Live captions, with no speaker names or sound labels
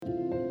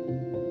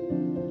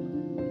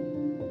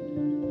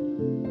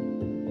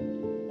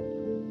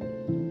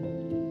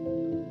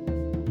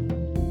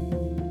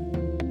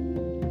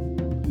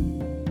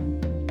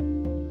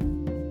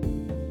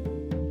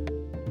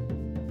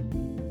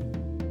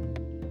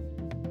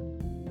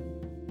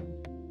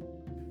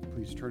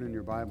Please turn in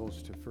your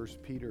Bibles to 1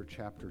 Peter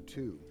chapter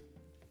 2.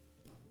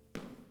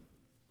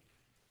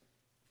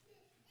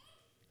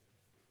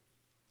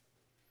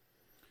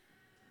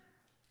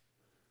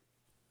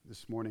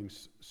 This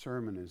morning's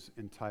sermon is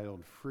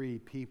entitled Free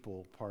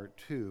People Part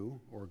 2,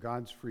 or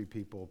God's Free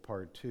People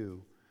Part 2.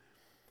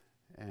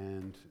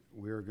 And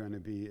we're going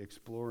to be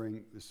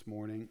exploring this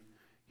morning,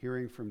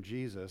 hearing from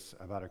Jesus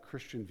about a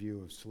Christian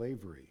view of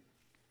slavery.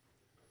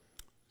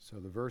 So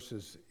the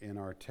verses in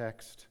our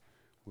text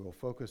we'll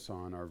focus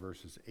on are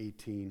verses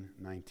 18,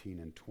 19,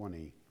 and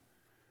 20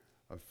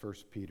 of 1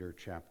 Peter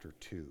chapter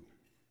 2.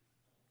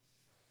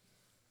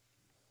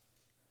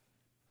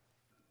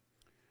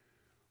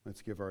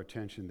 Let's give our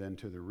attention then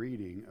to the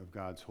reading of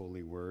God's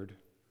holy word.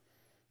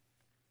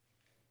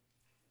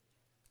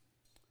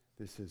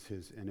 This is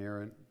his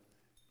inerrant,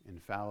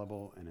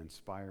 infallible, and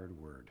inspired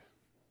word.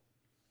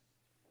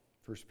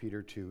 1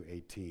 Peter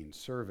 2:18.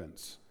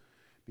 Servants,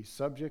 be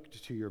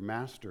subject to your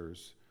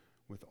masters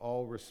with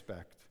all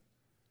respect,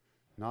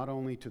 not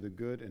only to the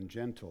good and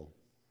gentle,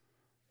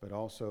 but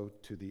also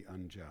to the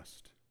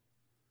unjust.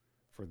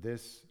 For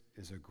this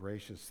is a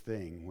gracious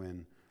thing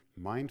when,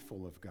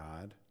 mindful of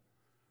God,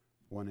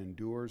 one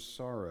endures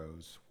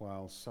sorrows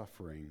while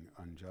suffering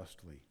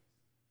unjustly.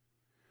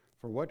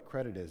 For what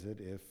credit is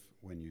it if,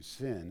 when you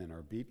sin and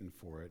are beaten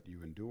for it,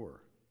 you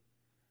endure?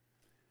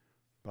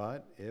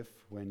 But if,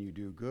 when you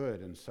do good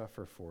and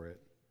suffer for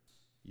it,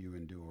 you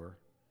endure,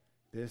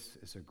 this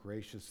is a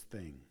gracious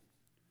thing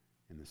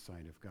in the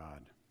sight of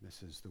God.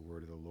 This is the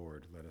word of the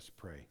Lord. Let us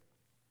pray.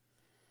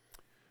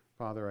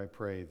 Father, I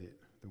pray that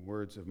the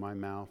words of my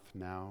mouth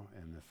now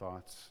and the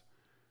thoughts,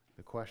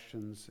 the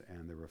questions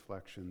and the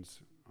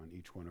reflections on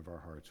each one of our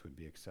hearts would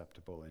be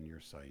acceptable in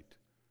your sight.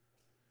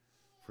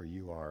 For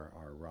you are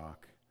our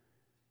rock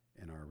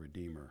and our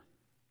Redeemer.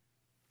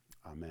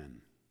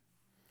 Amen.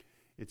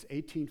 It's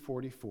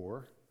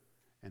 1844,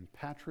 and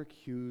Patrick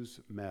Hughes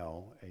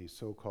Mell, a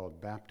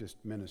so-called Baptist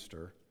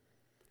minister,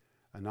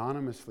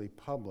 anonymously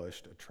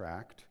published a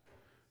tract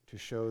to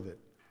show that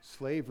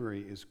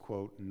slavery is,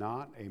 quote,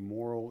 not a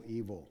moral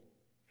evil.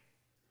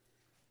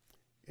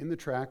 In the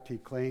tract, he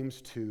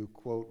claims to,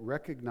 quote,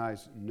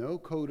 recognize no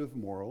code of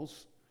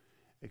morals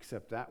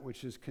except that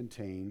which is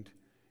contained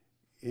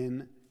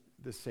in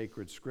the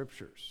sacred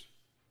scriptures.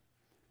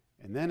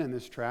 And then in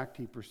this tract,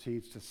 he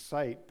proceeds to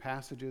cite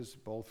passages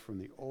both from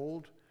the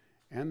Old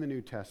and the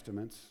New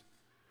Testaments,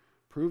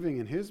 proving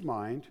in his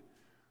mind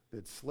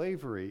that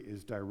slavery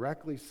is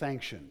directly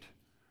sanctioned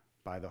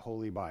by the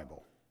Holy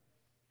Bible.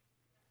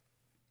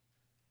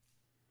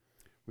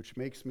 Which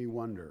makes me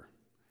wonder,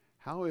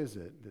 how is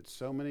it that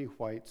so many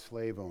white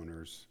slave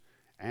owners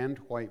and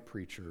white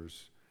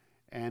preachers,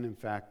 and in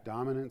fact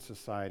dominant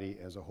society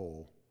as a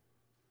whole,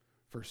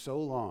 for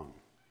so long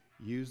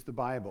used the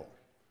Bible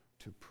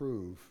to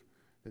prove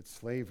that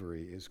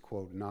slavery is,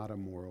 quote, not a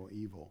moral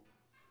evil?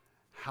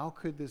 How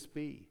could this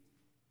be?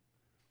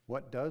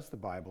 What does the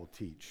Bible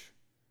teach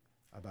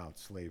about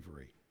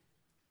slavery?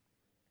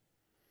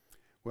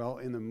 Well,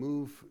 in the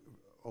move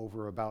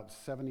over about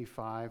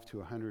 75 to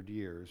 100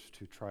 years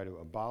to try to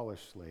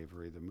abolish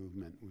slavery, the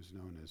movement was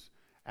known as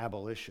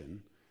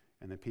abolition,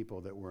 and the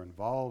people that were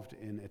involved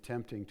in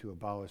attempting to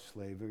abolish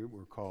slavery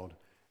were called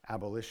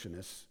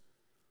abolitionists.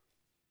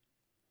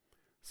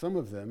 Some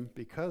of them,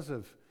 because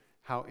of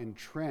how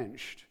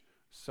entrenched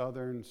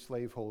Southern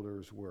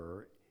slaveholders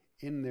were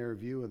in their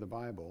view of the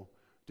Bible,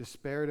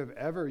 despaired of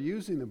ever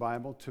using the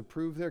Bible to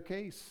prove their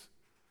case,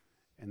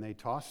 and they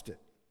tossed it.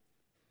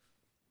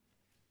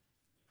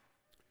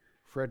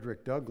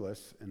 Frederick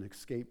Douglass, an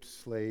escaped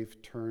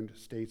slave turned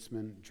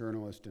statesman,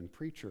 journalist, and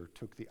preacher,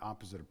 took the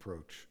opposite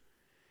approach.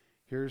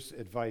 Here's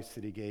advice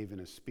that he gave in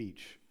a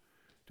speech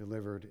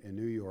delivered in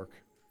New York,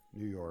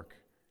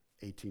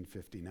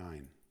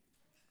 1859.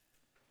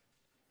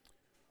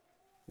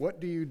 What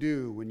do you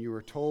do when you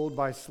are told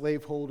by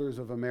slaveholders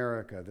of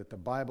America that the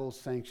Bible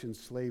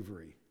sanctions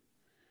slavery?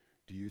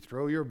 Do you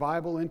throw your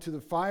Bible into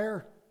the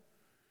fire?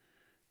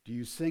 Do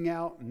you sing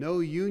out, "No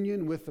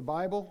union with the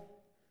Bible"?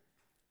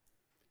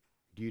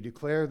 Do you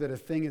declare that a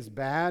thing is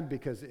bad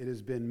because it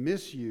has been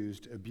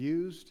misused,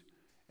 abused,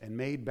 and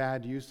made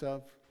bad use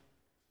of?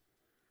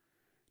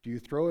 Do you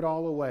throw it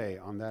all away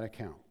on that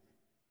account?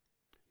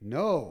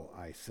 No,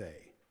 I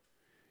say.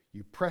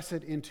 You press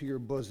it into your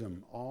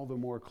bosom all the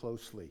more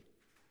closely.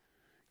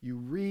 You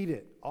read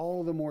it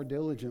all the more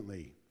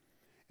diligently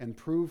and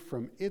prove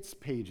from its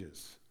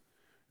pages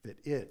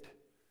that it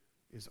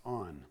is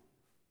on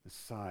the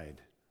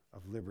side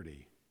of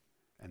liberty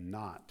and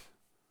not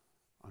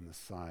on the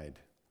side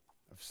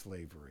of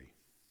slavery.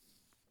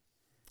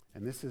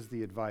 And this is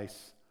the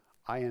advice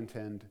I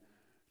intend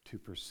to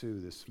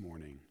pursue this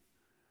morning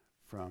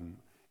from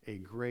a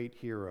great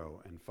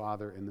hero and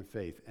father in the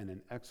faith and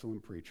an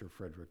excellent preacher,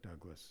 Frederick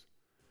Douglass.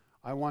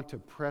 I want to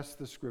press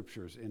the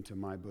scriptures into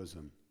my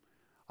bosom.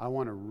 I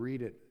want to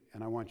read it,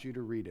 and I want you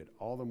to read it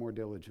all the more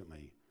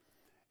diligently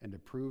and to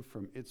prove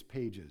from its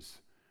pages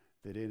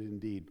that it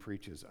indeed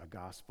preaches a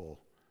gospel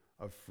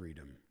of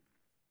freedom.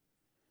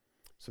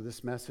 So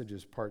this message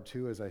is part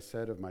 2, as I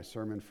said, of my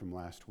sermon from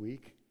last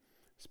week.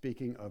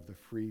 speaking of the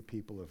free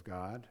people of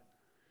God.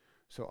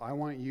 So I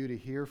want you to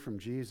hear from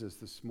Jesus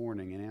this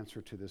morning in answer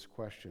to this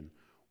question.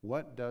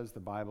 What does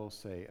the Bible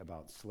say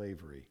about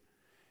slavery?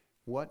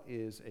 What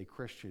is a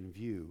Christian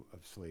view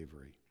of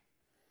slavery?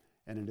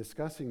 And in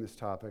discussing this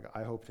topic,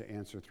 I hope to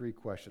answer three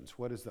questions.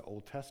 What does the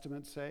Old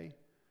Testament say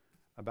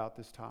about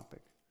this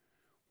topic?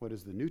 What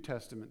does the New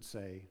Testament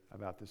say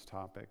about this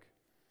topic?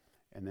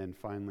 And then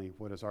finally,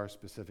 what does our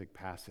specific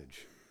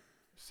passage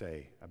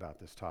say about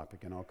this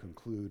topic? And I'll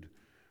conclude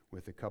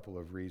with a couple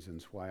of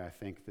reasons why I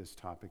think this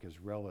topic is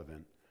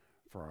relevant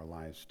for our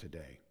lives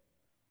today.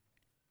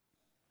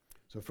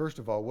 So first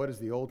of all, what does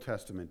the Old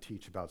Testament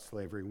teach about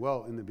slavery?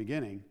 Well, in the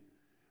beginning,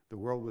 the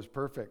world was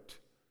perfect.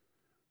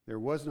 There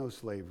was no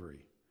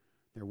slavery.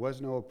 There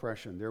was no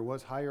oppression. There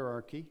was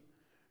hierarchy.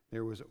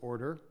 There was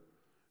order.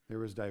 There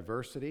was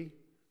diversity.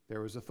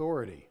 There was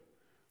authority.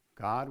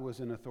 God was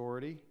in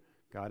authority.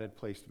 God had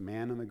placed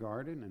man in the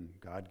garden, and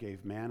God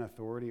gave man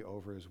authority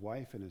over his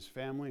wife and his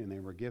family, and they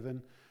were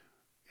given,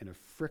 in a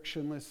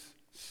frictionless,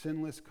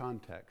 sinless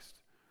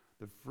context,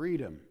 the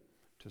freedom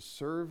to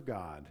serve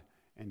God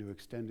and to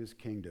extend his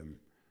kingdom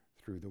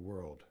through the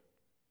world.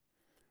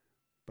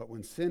 But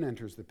when sin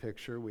enters the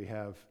picture, we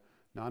have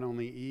not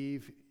only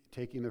Eve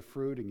taking the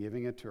fruit and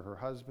giving it to her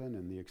husband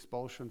and the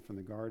expulsion from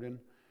the garden,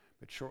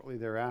 but shortly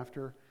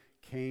thereafter,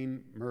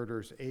 Cain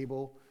murders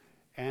Abel,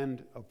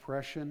 and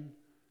oppression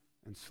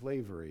and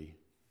slavery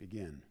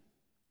begin.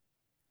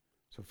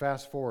 So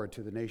fast forward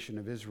to the nation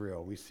of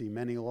Israel. We see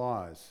many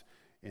laws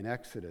in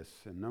Exodus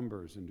and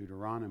Numbers and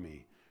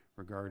Deuteronomy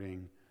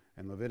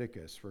and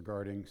Leviticus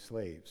regarding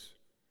slaves.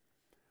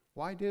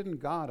 Why didn't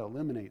God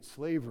eliminate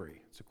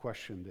slavery? It's a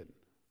question that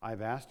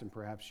I've asked, and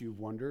perhaps you've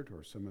wondered,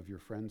 or some of your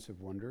friends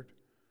have wondered.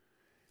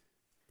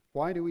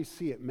 Why do we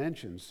see it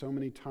mentioned so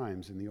many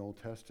times in the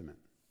Old Testament?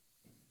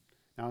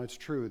 Now, it's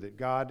true that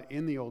God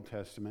in the Old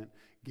Testament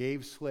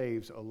gave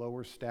slaves a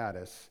lower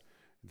status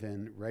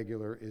than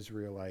regular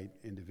Israelite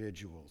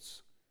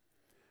individuals.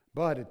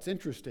 But it's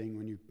interesting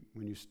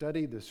when you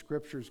study the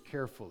scriptures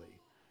carefully,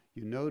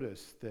 you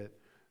notice that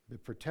the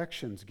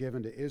protections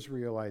given to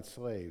Israelite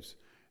slaves,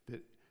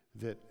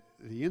 that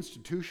the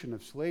institution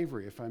of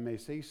slavery, if I may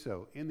say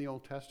so, in the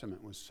Old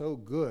Testament was so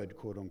good,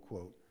 quote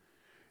unquote,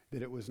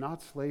 that it was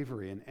not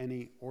slavery in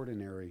any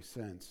ordinary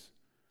sense.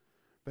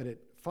 But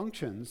it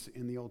functions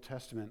in the Old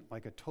Testament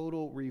like a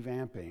total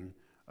revamping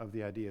of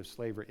the idea of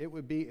slavery. It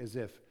would be as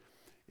if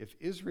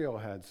Israel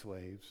had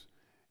slaves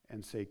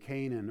and, say,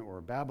 Canaan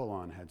or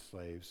Babylon had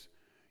slaves,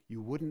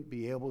 you wouldn't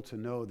be able to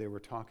know they were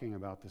talking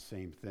about the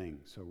same thing.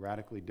 So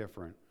radically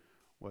different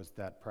was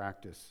that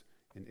practice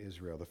in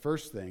Israel. The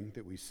first thing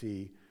that we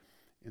see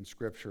in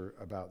Scripture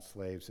about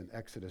slaves in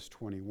Exodus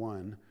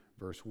 21,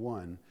 verse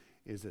 1,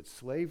 is that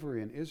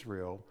slavery in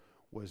Israel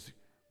was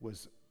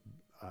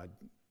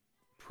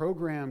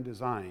program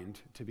designed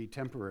to be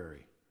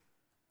temporary.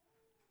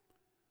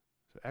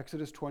 So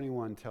Exodus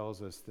 21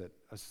 tells us that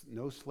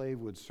no slave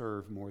would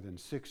serve more than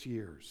 6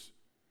 years.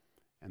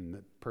 And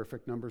the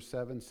perfect number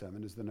 7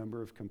 is the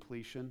number of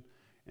completion.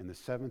 In the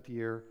 7th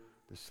year,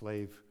 the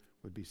slave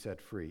would be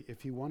set free,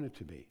 if he wanted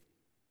to be.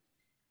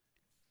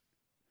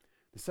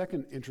 The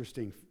second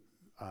interesting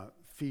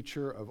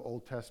feature of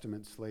Old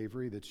Testament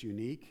slavery that's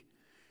unique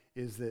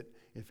is that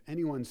if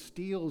anyone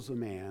steals a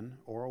man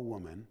or a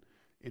woman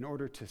in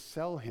order to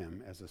sell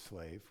him as a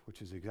slave,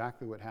 which is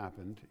exactly what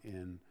happened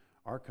in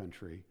our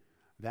country,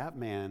 that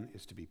man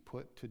is to be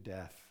put to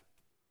death.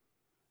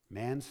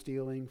 Man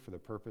stealing for the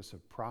purpose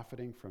of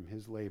profiting from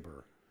his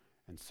labor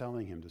and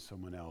selling him to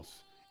someone else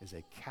is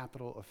a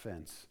capital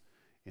offense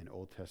in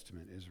Old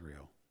Testament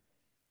Israel.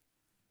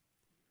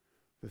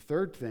 The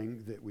third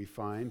thing that we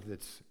find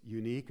that's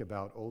unique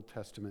about Old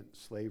Testament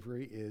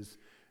slavery is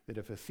that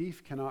if a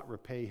thief cannot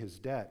repay his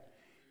debt,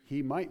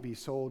 he might be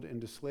sold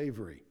into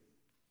slavery.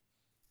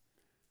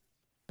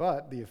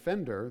 But the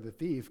offender, the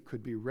thief,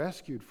 could be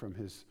rescued from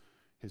his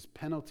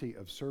penalty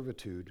of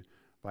servitude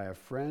by a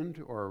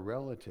friend or a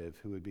relative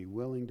who would be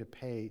willing to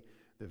pay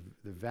the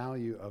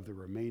value of the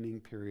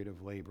remaining period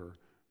of labor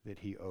that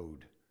he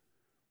owed.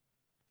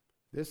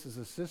 This is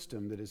a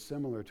system that is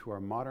similar to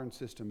our modern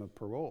system of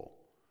parole,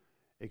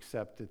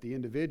 except that the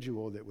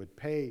individual that would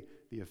pay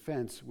the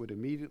offense would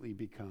immediately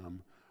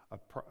become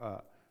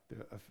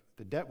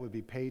the debt would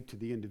be paid to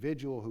the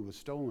individual who was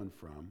stolen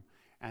from,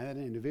 and that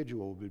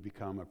individual would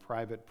become a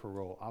private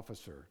parole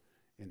officer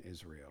in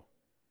Israel.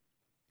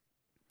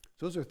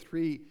 So those are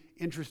three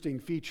interesting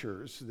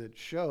features that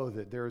show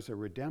that there is a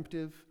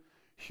redemptive,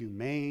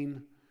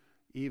 humane,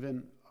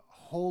 even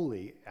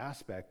holy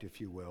aspect,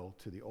 if you will,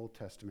 to the Old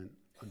Testament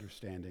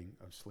understanding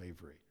of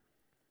slavery.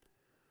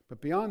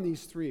 But beyond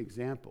these three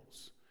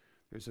examples,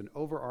 there's an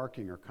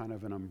overarching or kind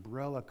of an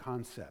umbrella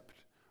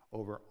concept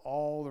over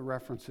all the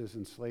references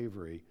in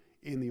slavery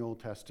in the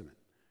Old Testament.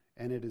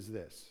 And it is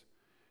this.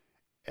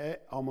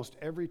 Almost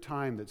every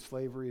time that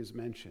slavery is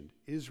mentioned,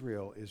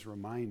 Israel is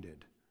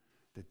reminded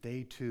that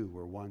they too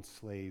were once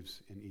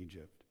slaves in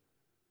Egypt.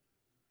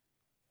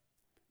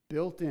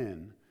 Built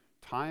in,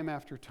 time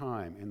after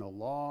time, in the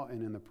law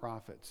and in the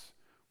prophets,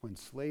 when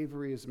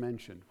slavery is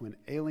mentioned, when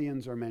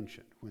aliens are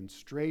mentioned, when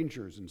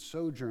strangers and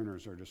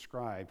sojourners are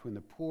described, when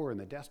the poor and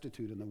the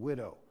destitute and the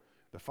widow,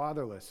 the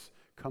fatherless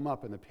come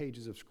up in the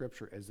pages of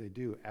Scripture as they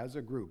do as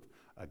a group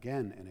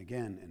again and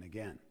again and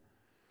again,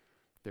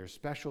 their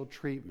special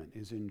treatment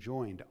is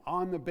enjoined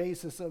on the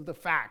basis of the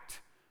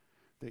fact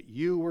that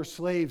you were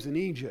slaves in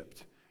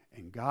Egypt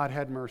and God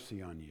had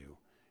mercy on you.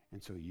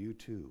 And so you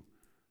too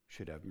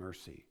should have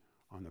mercy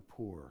on the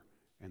poor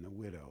and the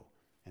widow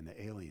and the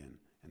alien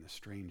and the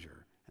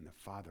stranger and the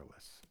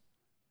fatherless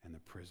and the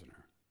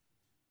prisoner.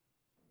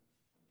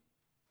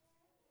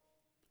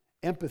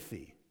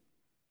 Empathy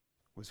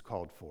was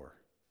called for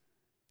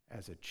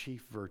as a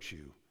chief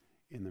virtue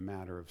in the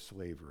matter of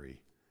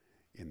slavery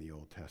in the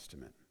Old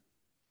Testament.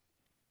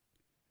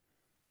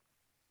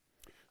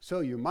 So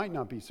you might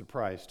not be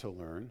surprised to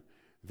learn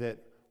that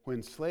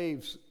when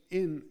slaves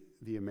in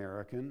the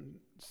American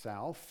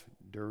South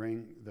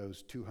during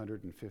those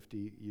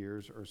 250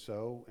 years or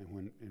so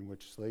in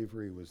which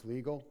slavery was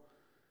legal,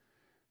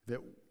 that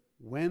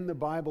when the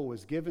Bible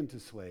was given to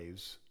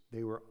slaves,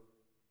 they were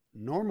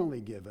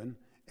normally given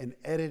an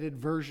edited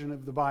version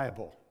of the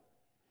Bible.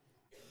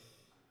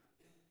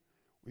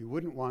 We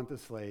wouldn't want the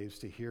slaves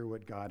to hear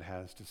what God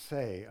has to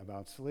say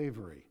about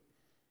slavery.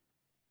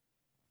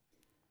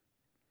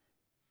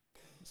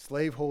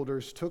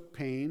 Slaveholders took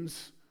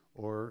pains,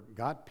 or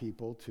got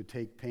people to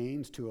take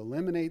pains, to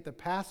eliminate the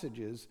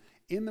passages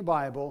in the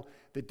Bible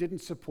that didn't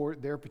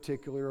support their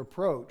particular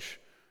approach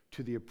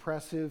to the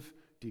oppressive,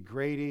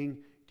 degrading,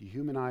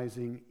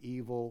 dehumanizing,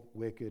 evil,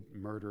 wicked,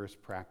 murderous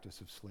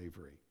practice of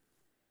slavery.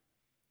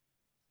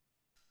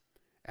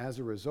 As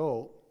a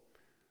result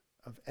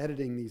of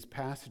editing these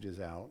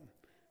passages out,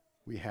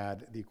 we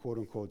had the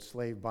quote-unquote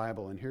slave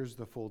Bible, and here's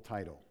the full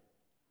title: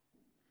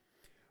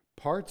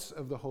 Parts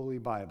of the Holy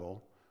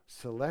Bible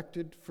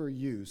selected for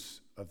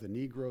use of the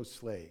Negro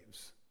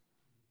slaves.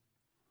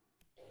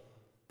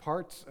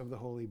 Parts of the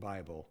Holy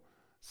Bible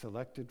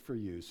selected for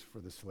use for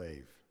the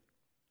slave.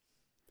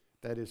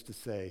 That is to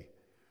say,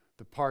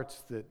 the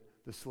parts that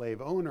the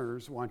slave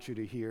owners want you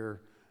to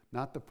hear,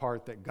 not the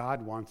part that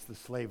God wants the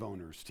slave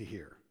owners to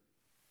hear.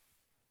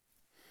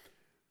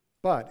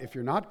 But if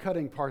you're not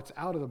cutting parts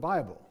out of the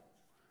Bible,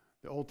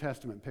 the Old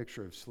Testament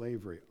picture of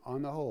slavery,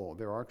 on the whole,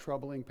 there are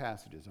troubling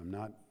passages. I'm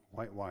not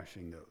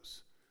whitewashing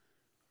those.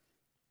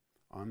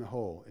 On the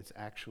whole, it's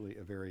actually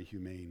a very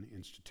humane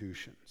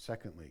institution.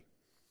 Secondly,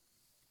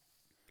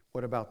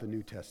 what about the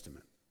New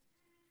Testament?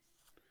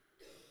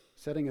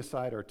 Setting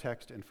aside our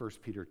text in 1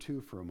 Peter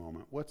 2 for a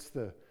moment, what's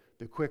the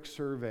quick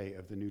survey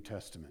of the New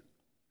Testament?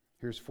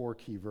 Here's 4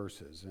 key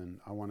verses,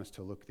 and I want us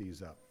to look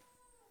these up.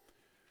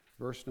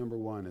 Verse number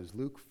 1 is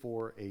Luke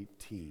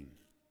 4:18.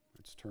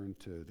 Let's turn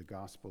to the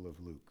Gospel of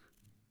Luke.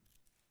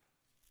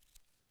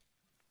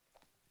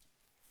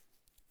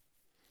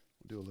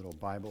 We'll do a little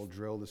Bible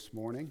drill this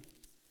morning.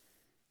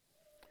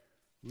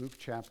 Luke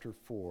chapter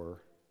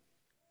 4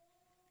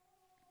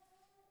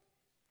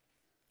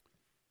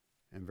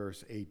 and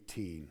verse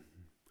 18.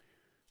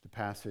 The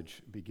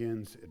passage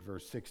begins at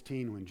verse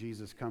 16 when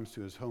Jesus comes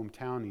to his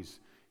hometown.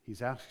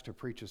 He's asked to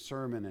preach a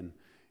sermon,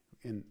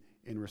 and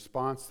in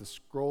response, the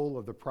scroll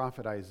of the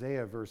prophet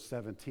Isaiah, verse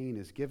 17,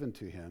 is given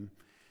to him.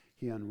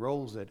 He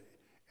unrolls it,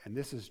 and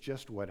this is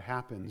just what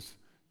happens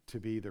to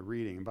be the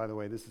reading. And by the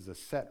way, this is a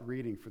set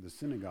reading for the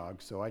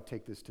synagogue, so I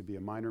take this to be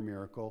a minor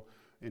miracle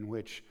in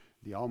which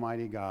the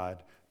Almighty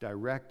God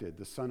directed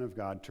the Son of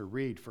God to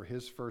read for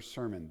his first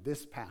sermon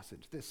this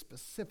passage, this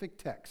specific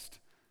text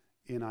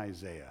in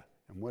Isaiah.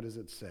 And what does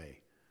it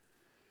say?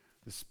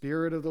 The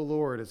Spirit of the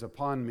Lord is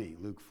upon me,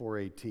 Luke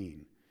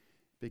 4:18,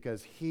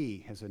 because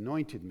he has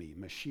anointed me,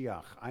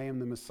 Mashiach, I am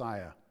the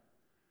Messiah,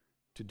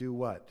 to do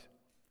what?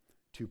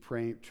 To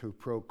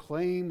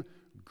proclaim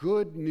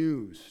good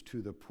news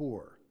to the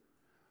poor,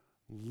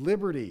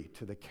 liberty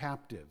to the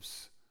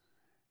captives,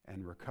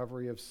 and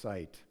recovery of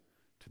sight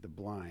to the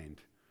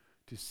blind,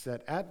 to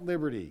set at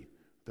liberty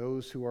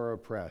those who are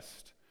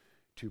oppressed,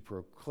 to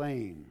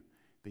proclaim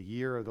the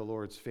year of the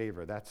Lord's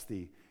favor. That's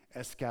the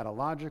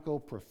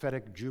eschatological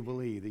prophetic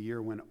jubilee, the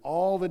year when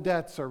all the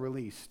debts are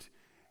released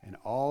and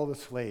all the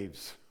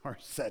slaves are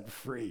set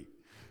free.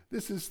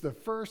 This is the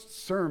first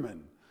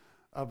sermon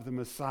of the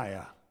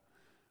Messiah.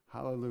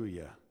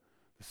 Hallelujah.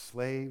 The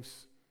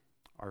slaves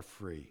are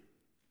free.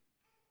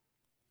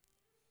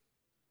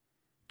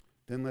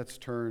 Then let's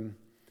turn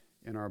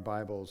in our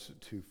Bibles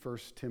to 1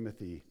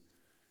 Timothy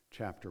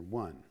chapter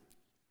 1.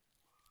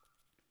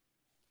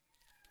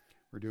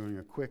 We're doing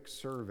a quick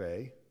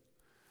survey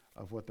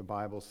of what the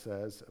Bible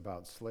says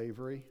about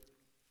slavery.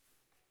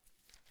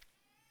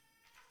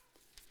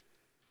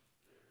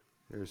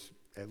 There's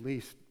at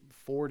least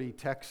 40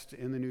 texts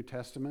in the New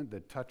Testament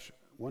that touch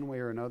one way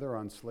or another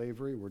on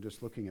slavery. We're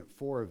just looking at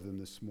 4 of them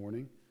this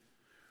morning.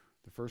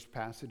 The first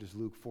passage is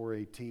Luke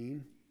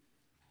 4:18.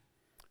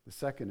 The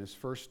second is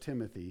 1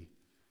 Timothy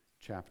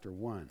chapter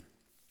 1.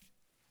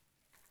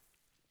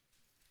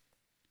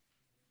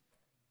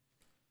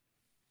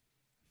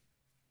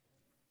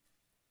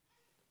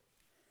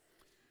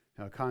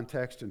 Now,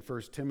 context in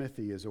 1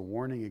 Timothy is a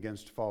warning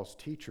against false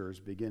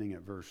teachers, beginning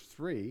at verse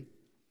 3.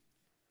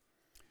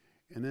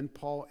 And then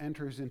Paul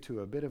enters into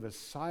a bit of a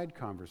side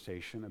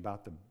conversation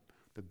about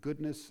the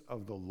goodness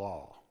of the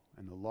law.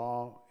 And the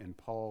law in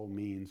Paul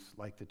means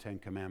like the Ten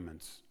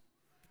Commandments.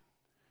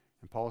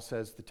 And Paul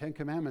says the Ten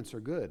Commandments are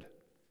good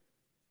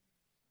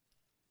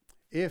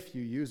if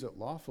you use it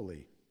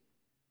lawfully.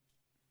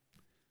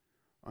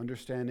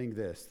 Understanding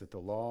this, that the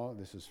law,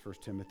 this is 1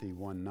 Timothy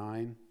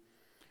 1:9,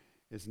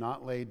 is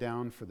not laid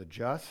down for the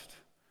just,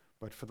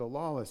 but for the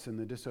lawless and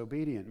the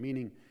disobedient.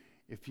 Meaning,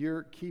 if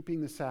you're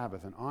keeping the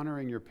Sabbath and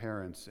honoring your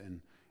parents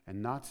and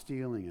not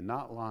stealing and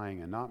not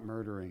lying and not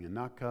murdering and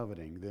not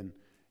coveting, then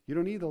you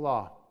don't need the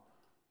law.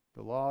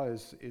 The law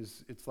is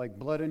it's like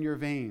blood in your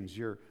veins.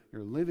 You're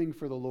living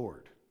for the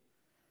Lord.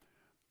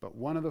 But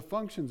one of the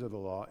functions of the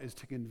law is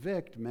to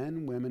convict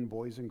men, women,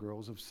 boys, and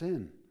girls of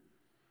sin.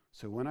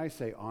 So when I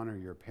say honor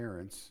your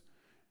parents,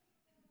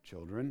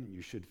 children,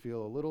 you should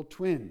feel a little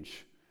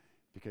twinge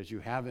because you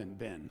haven't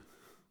been.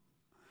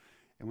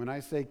 And when I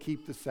say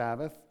keep the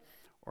Sabbath,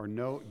 or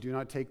no, do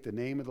not take the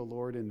name of the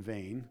Lord in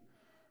vain,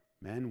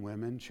 men,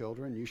 women,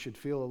 children, you should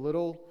feel a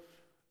little,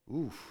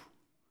 oof.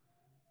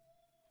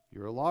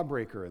 You're a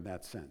lawbreaker in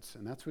that sense.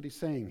 And that's what he's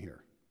saying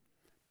here.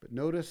 But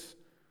notice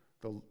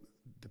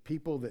the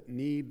people that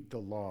need the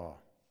law.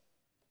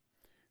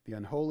 The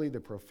unholy,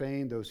 the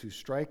profane, those who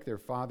strike their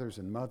fathers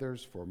and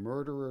mothers, for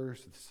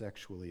murderers, the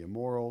sexually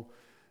immoral,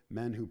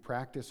 men who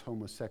practice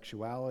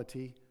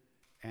homosexuality,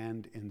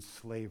 and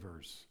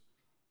enslavers.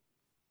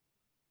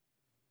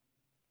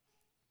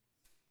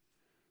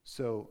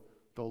 So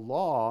the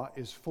law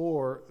is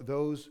for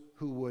those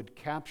who would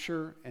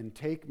capture and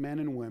take men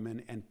and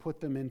women and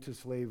put them into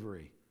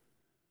slavery.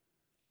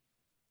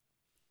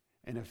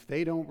 And if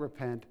they don't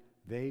repent,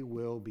 they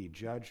will be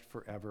judged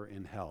forever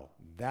in hell.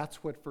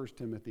 That's what 1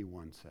 Timothy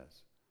 1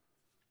 says.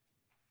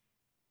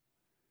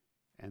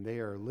 And they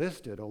are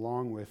listed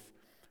along with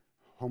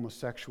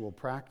homosexual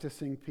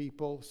practicing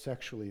people,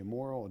 sexually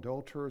immoral,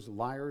 adulterers,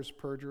 liars,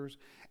 perjurers,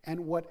 and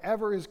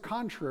whatever is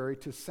contrary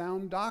to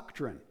sound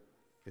doctrine,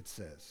 it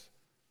says.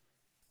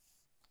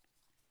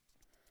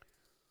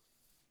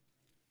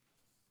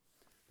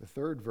 The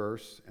third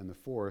verse and the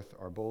fourth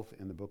are both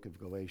in the book of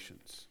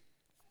Galatians.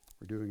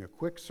 We're doing a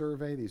quick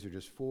survey. These are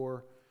just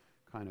four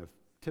kind of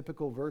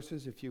typical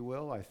verses, if you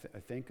will, I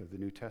think, of the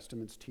New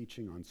Testament's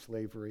teaching on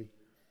slavery.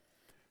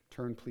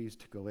 Turn, please,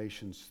 to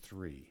Galatians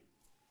 3.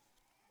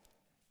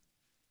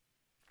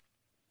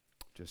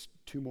 Just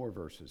two more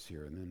verses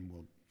here, and then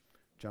we'll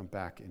jump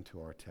back into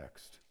our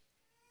text.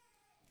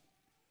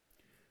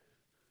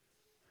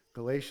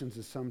 Galatians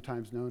is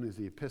sometimes known as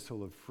the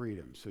Epistle of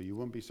Freedom, so you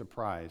won't be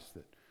surprised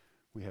that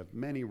we have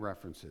many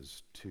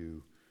references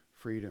to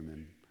freedom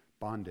and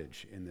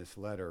bondage in this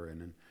letter.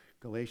 And in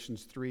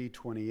Galatians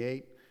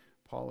 3:28,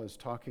 Paul is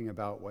talking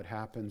about what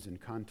happens in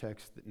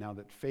context that now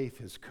that faith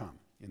has come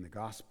in the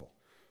gospel.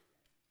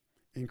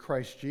 In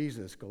Christ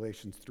Jesus,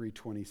 Galatians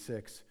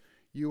 3:26,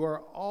 you are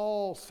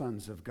all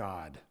sons of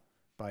God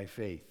by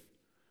faith.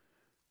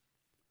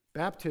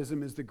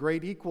 Baptism is the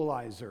great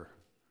equalizer.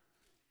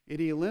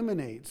 It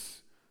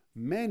eliminates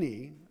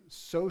many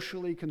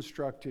socially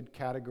constructed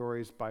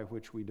categories by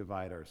which we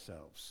divide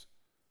ourselves.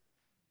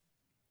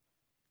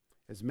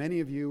 As many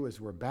of you as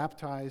were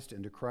baptized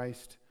into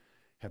Christ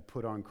have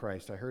put on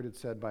Christ. I heard it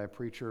said by a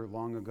preacher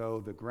long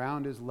ago, the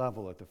ground is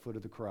level at the foot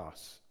of the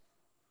cross.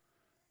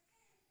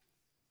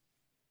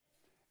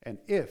 And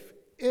if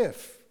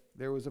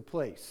there was a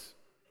place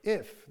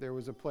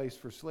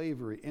for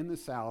slavery in the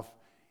South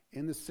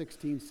in the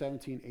 16,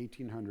 17,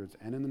 1800s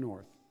and in the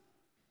North,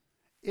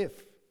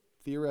 if,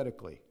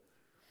 theoretically,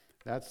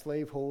 that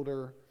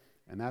slaveholder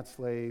and that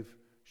slave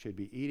should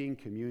be eating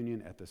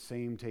communion at the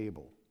same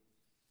table.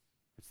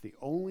 It's the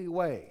only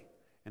way.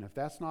 And if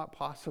that's not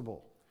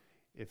possible,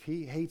 if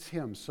he hates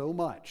him so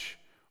much,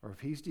 or if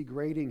he's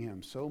degrading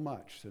him so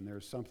much, then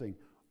there's something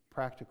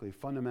practically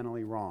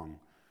fundamentally wrong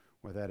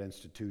with that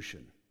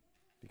institution.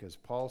 Because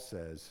Paul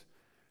says,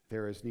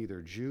 there is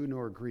neither Jew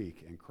nor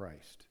Greek in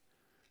Christ.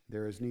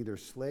 There is neither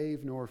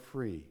slave nor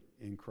free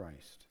in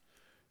Christ.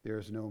 There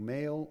is no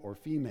male or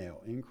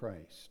female in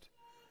Christ,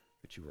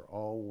 but you are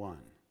all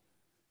one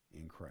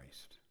in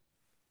Christ.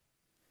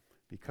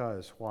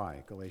 Because,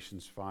 why?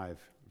 Galatians 5,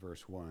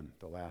 verse 1,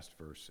 the last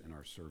verse in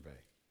our survey.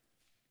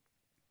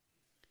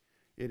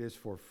 It is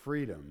for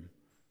freedom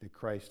that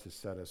Christ has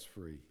set us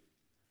free.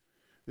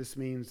 This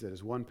means that,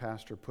 as one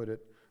pastor put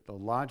it, the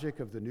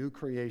logic of the new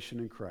creation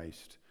in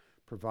Christ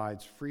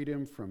provides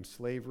freedom from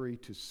slavery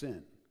to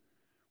sin,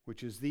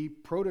 which is the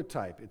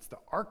prototype, it's the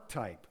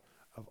archetype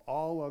of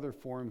all other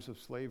forms of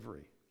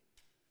slavery.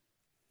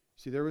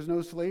 See, there was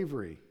no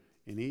slavery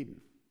in Eden.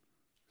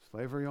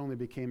 Slavery only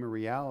became a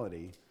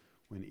reality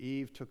when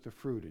Eve took the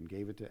fruit and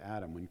gave it to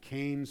Adam, when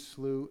Cain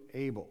slew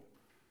Abel,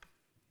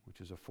 which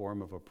is a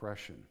form of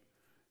oppression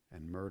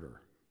and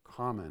murder,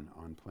 common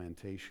on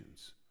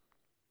plantations.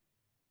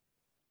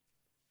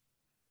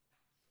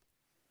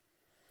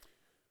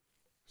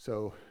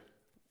 So,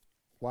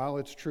 while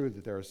it's true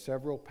that there are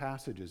several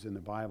passages in the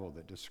Bible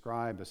that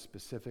describe a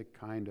specific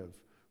kind of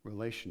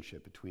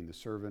relationship between the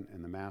servant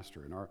and the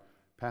master, and our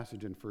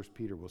passage in 1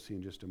 Peter we'll see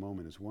in just a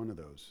moment is one of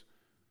those.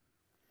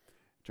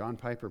 John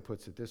Piper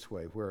puts it this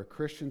way: where a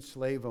Christian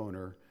slave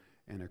owner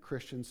and a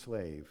Christian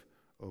slave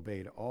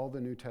obeyed all the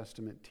New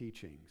Testament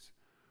teachings,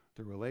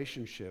 the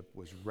relationship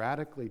was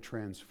radically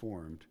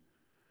transformed.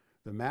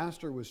 The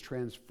master was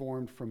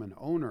transformed from an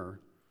owner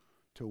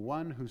to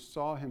one who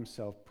saw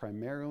himself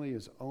primarily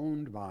as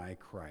owned by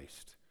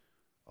Christ,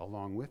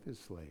 along with his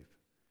slave.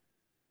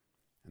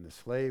 And the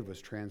slave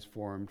was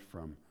transformed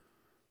from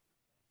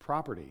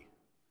property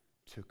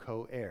to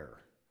co-heir,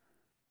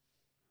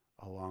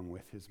 along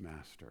with his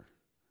master,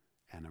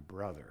 and a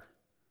brother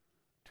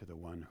to the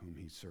one whom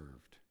he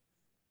served.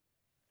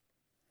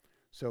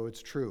 So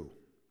it's true.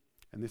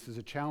 And this is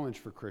a challenge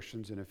for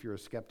Christians, and if you're a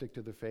skeptic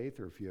to the faith,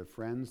 or if you have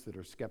friends that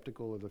are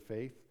skeptical of the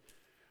faith,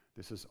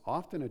 this is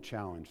often a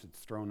challenge that's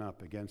thrown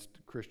up against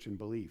Christian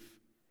belief.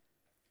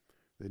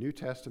 The New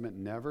Testament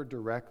never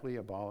directly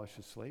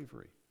abolishes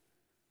slavery.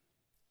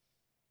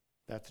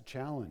 That's a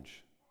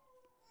challenge.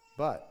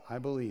 But I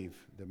believe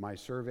that my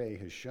survey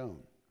has shown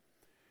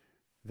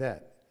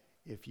that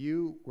if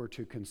you were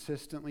to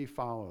consistently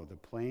follow the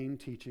plain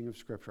teaching of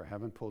Scripture, I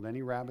haven't pulled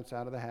any rabbits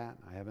out of the hat,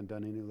 I haven't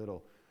done any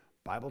little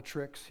Bible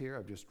tricks here,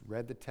 I've just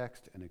read the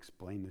text and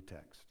explained the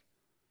text.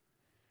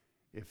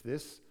 If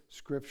this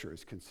Scripture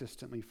is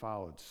consistently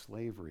followed,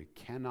 slavery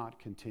cannot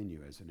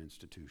continue as an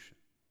institution.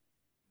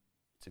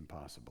 It's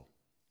impossible.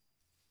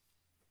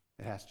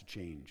 It has to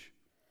change.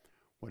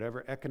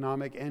 Whatever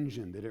economic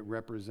engine that it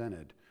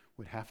represented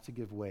would have to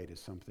give way to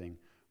something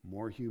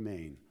more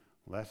humane,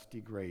 less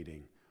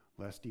degrading,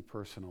 less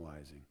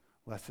depersonalizing,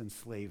 less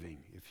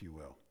enslaving, if you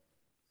will.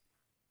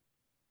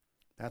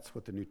 That's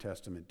what the New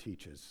Testament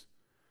teaches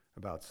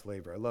about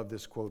slavery. I love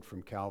this quote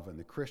from Calvin: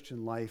 "The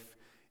Christian life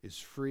is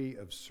free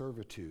of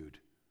servitude,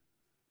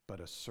 but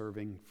a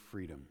serving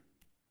freedom."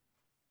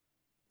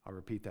 I'll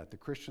repeat that. The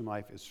Christian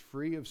life is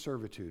free of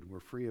servitude. We're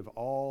free of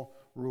all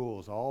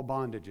rules, all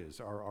bondages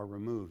are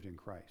removed in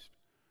Christ.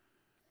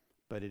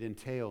 But it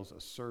entails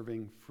a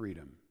serving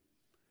freedom.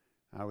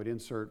 I would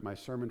insert my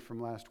sermon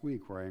from last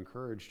week where I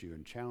encouraged you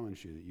and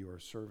challenged you that you are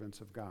servants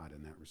of God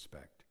in that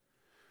respect.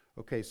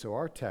 Okay, so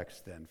our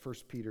text then, 1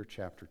 Peter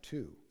chapter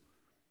 2.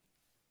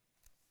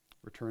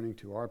 Returning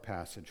to our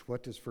passage,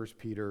 what does 1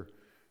 Peter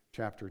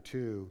chapter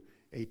 2,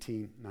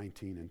 18,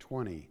 19, and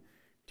 20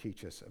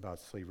 teach us about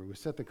slavery? We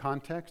set the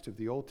context of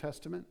the Old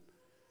Testament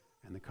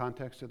and the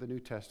context of the New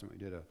Testament. We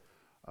did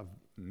a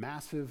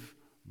massive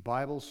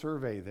Bible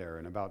survey there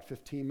in about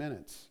 15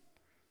 minutes.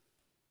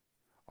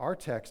 Our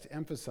text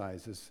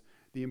emphasizes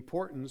the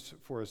importance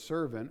for a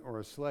servant or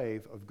a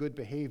slave of good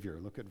behavior.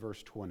 Look at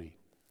verse 20.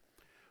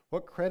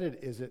 "What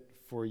credit is it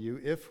for you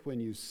if, when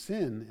you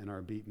sin and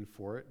are beaten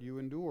for it, you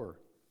endure?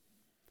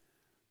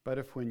 But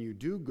if when you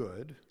do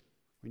good,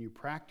 when you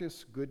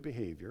practice good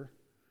behavior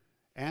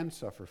and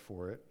suffer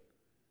for it,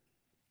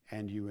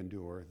 and you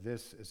endure,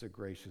 this is a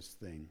gracious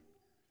thing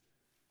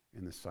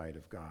in the sight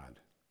of God."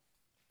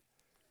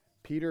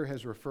 Peter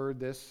has referred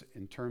this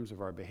in terms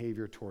of our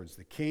behavior towards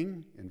the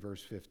king in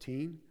verse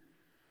 15.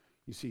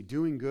 You see,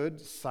 doing good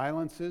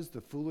silences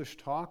the foolish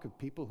talk of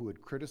people who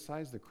would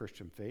criticize the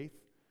Christian faith.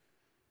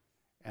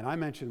 And I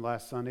mentioned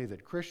last Sunday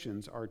that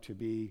Christians are to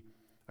be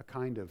a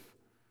kind of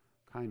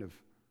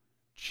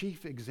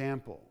chief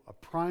example, a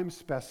prime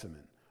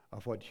specimen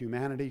of what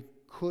humanity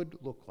could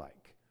look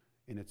like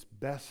in its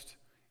best,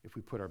 if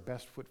we put our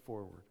best foot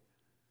forward,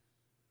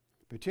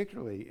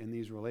 particularly in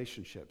these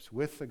relationships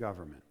with the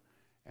government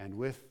and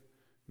with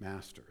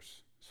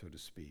masters, so to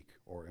speak,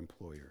 or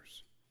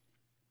employers.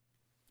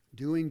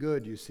 Doing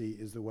good, you see,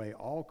 is the way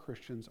all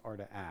Christians are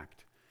to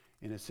act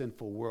in a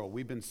sinful world.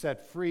 We've been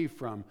set free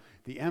from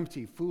the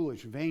empty,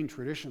 foolish, vain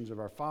traditions of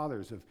our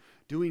fathers of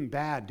doing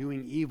bad,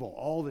 doing evil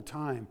all the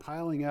time,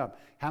 piling up.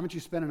 Haven't you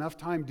spent enough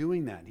time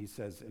doing that? He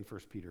says in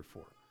 1 Peter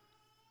 4.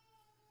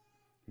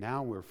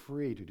 Now we're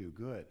free to do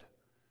good.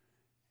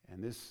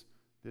 And this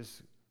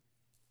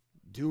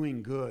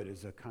doing good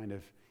is a kind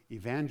of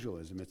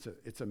evangelism.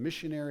 It's a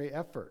missionary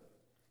effort.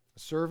 A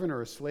servant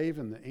or a slave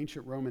in the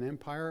ancient Roman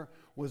Empire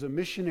was a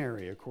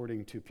missionary,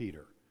 according to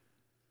Peter.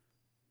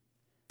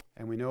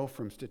 And we know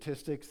from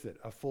statistics that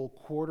a full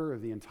quarter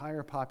of the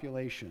entire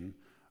population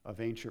of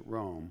ancient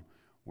Rome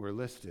were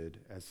listed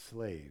as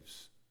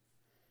slaves.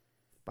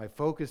 By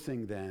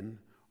focusing then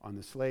on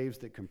the slaves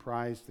that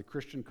comprised the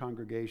Christian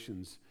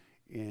congregations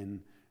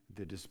in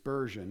the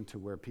dispersion to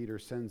where Peter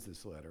sends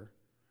this letter,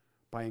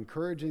 by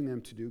encouraging them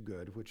to do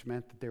good, which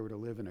meant that they were to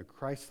live in a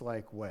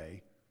Christ-like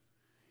way,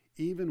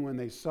 even when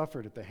they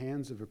suffered at the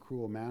hands of a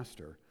cruel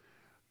master,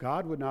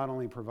 God would not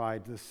only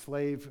provide the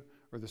slave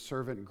or the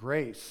servant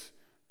grace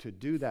to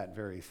do that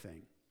very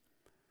thing,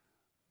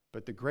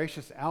 but the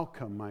gracious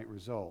outcome might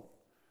result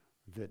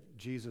that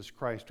Jesus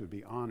Christ would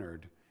be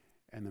honored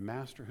and the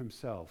master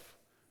himself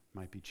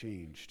might be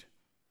changed.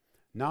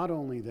 Not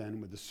only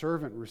then would the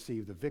servant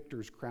receive the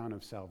victor's crown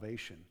of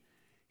salvation,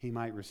 he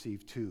might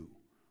receive two,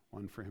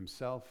 one for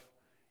himself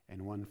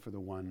and one for the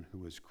one who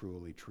was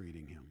cruelly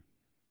treating him.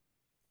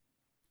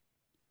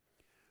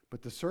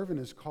 But the servant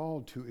is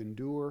called to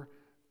endure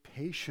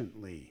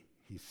patiently,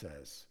 he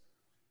says.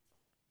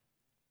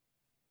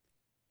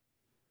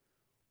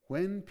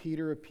 When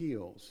Peter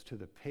appeals to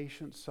the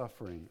patient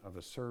suffering of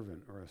a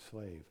servant or a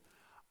slave,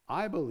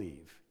 I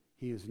believe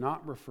he is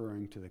not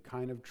referring to the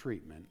kind of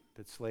treatment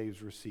that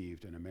slaves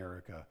received in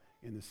America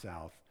in the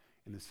South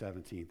in the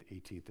 17th,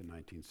 18th, and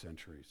 19th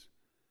centuries.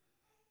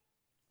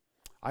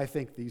 I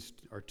think these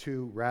are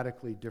two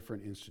radically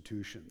different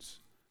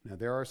institutions. Now,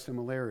 there are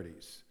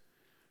similarities,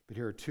 but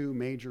here are two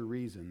major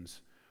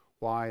reasons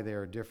why they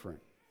are different.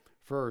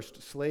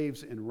 First,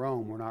 slaves in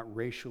Rome were not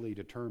racially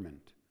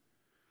determined.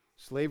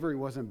 Slavery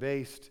wasn't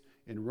based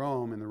in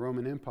Rome, in the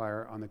Roman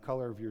Empire, on the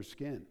color of your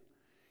skin.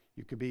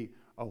 You could be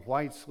a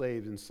white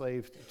slave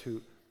enslaved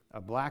to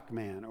a black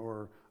man,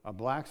 or a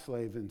black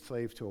slave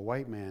enslaved to a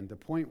white man. The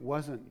point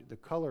wasn't the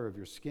color of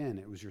your skin,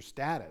 it was your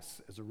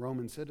status as a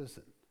Roman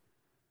citizen.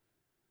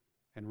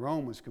 And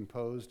Rome was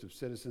composed of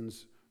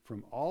citizens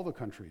from all the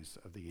countries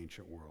of the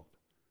ancient world.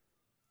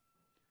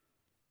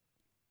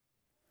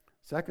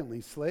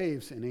 Secondly,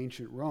 slaves in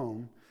ancient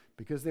Rome,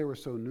 because they were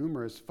so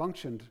numerous,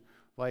 functioned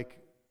like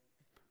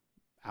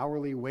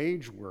hourly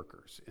wage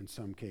workers in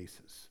some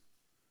cases.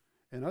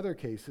 In other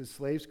cases,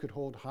 slaves could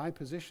hold high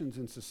positions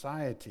in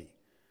society.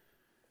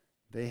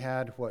 They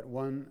had what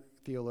one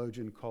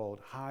theologian called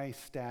high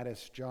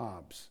status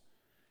jobs,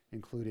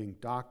 including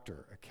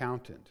doctor,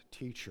 accountant,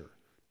 teacher,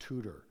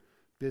 tutor,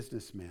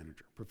 business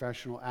manager,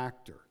 professional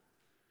actor.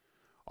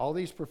 All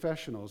these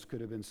professionals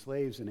could have been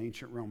slaves in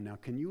ancient Rome. Now,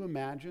 can you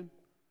imagine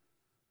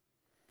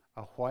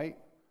a white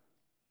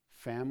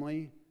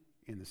family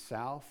in the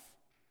South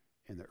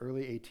in the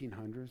early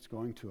 1800s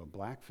going to a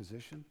black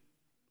physician?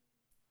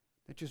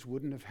 That just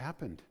wouldn't have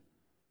happened.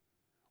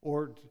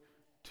 Or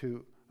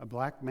to a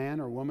black man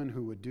or woman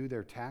who would do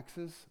their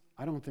taxes?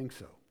 I don't think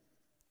so.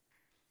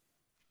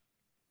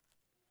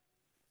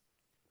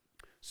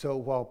 So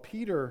while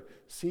Peter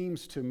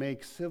seems to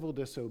make civil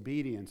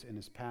disobedience in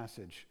his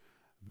passage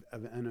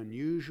an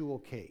unusual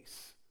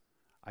case,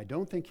 I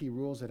don't think he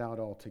rules it out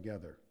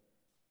altogether.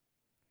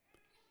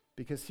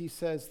 Because he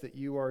says that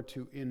you are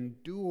to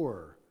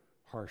endure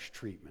harsh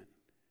treatment.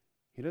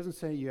 He doesn't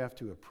say you have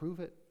to approve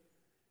it,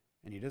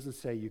 and he doesn't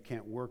say you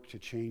can't work to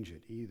change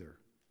it either.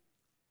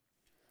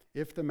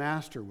 If the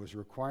master was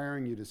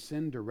requiring you to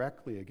sin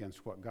directly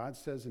against what God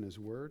says in his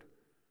word,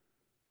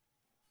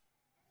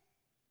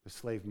 the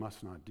slave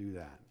must not do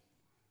that.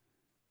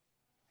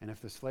 And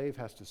if the slave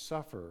has to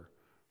suffer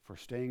for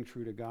staying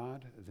true to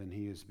God, then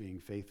he is being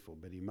faithful,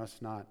 but he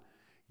must not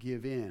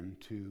give in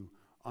to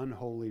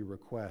unholy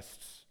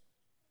requests.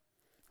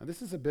 Now,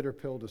 this is a bitter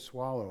pill to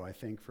swallow, I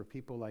think, for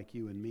people like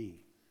you and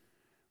me.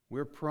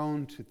 We're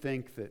prone to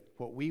think that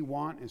what we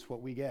want is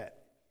what we get.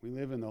 We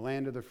live in the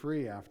land of the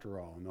free, after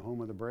all, in the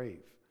home of the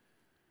brave.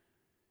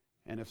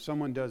 And if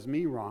someone does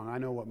me wrong, I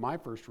know what my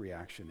first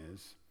reaction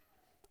is.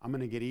 I'm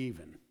going to get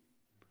even.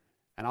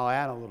 And I'll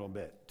add a little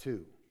bit,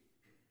 too.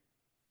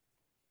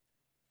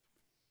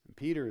 And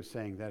Peter is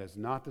saying that is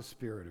not the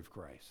spirit of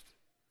Christ.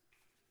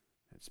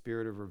 That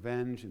spirit of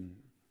revenge and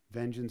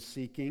vengeance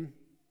seeking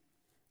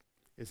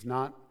is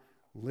not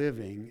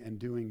living and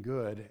doing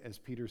good, as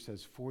Peter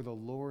says, for the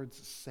Lord's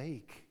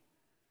sake.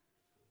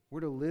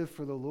 We're to live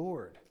for the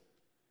Lord,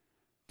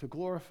 to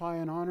glorify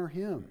and honor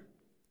him.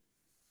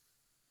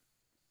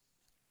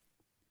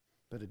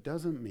 But it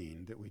doesn't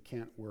mean that we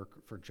can't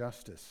work for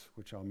justice,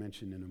 which I'll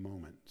mention in a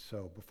moment.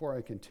 So before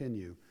I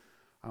continue,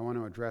 I want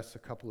to address a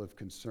couple of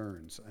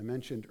concerns. I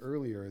mentioned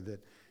earlier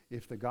that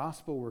if the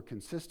gospel were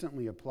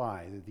consistently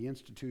applied, that the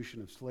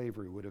institution of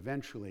slavery would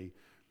eventually,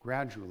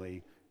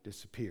 gradually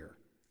disappear.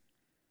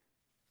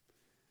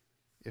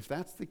 If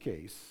that's the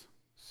case,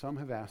 some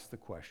have asked the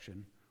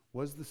question,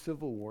 was the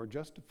Civil War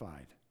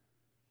justified?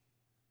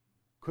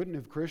 Couldn't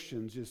have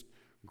Christians just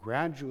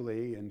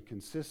gradually and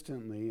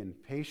consistently and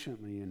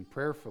patiently and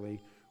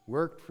prayerfully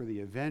worked for the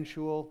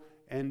eventual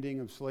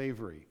ending of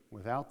slavery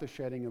without the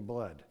shedding of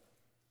blood?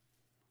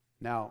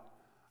 Now,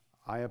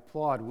 I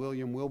applaud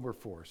William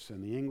Wilberforce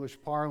and the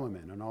English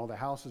Parliament and all the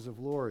Houses of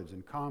Lords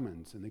and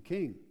Commons and the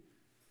King,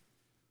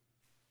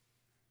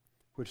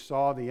 which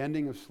saw the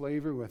ending of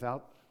slavery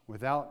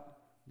without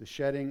the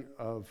shedding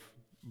of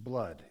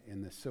blood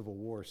in the Civil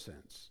War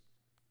sense.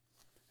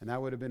 And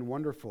that would have been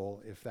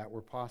wonderful if that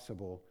were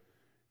possible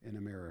in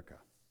America.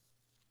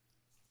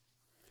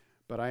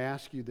 But I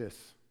ask you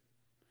this,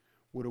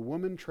 would a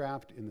woman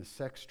trapped in the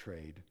sex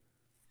trade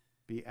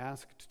be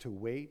asked to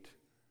wait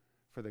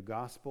for the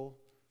gospel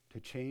to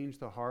change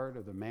the heart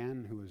of the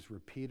man who is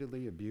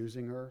repeatedly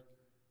abusing her?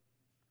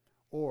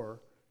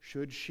 Or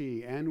should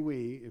she, and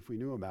we, if we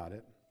knew about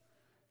it,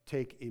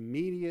 take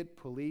immediate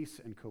police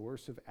and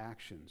coercive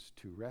actions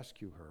to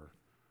rescue her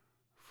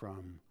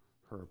from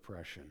her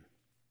oppression,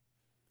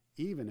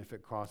 even if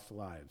it costs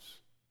lives?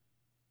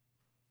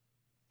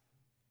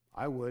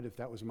 I would if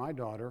that was my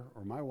daughter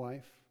or my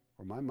wife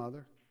or my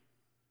mother,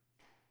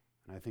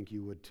 and I think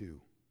you would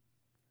too.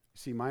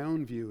 See, my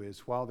own view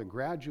is while the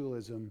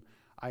gradualism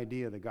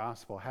idea of the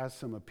gospel has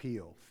some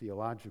appeal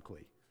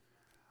theologically.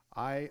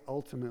 I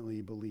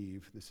ultimately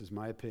believe, this is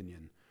my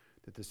opinion,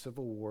 that the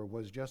Civil War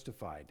was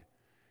justified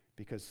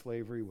because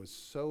slavery was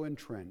so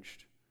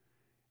entrenched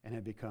and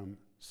had become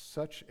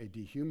such a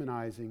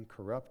dehumanizing,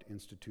 corrupt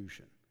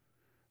institution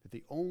that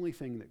the only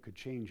thing that could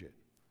change it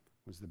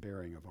was the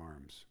bearing of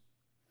arms.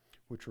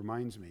 Which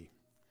reminds me,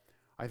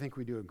 I think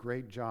we do a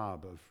great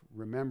job of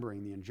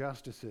remembering the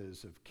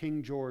injustices of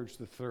King George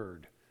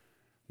III.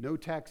 No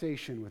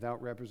taxation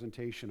without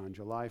representation on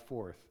July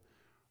 4th,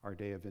 our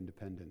Day of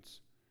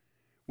Independence.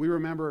 We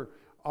remember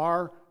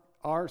our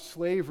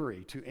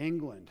slavery to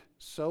England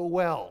so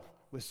well,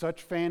 with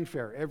such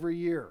fanfare every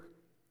year.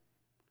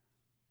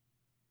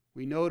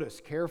 We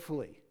notice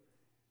carefully,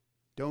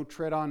 don't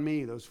tread on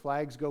me, those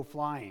flags go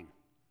flying.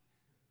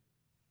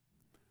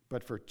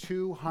 But for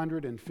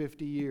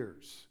 250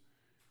 years,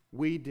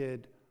 we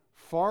did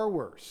far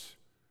worse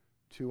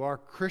to our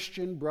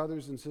Christian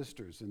brothers and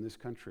sisters in this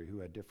country who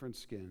had different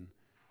skin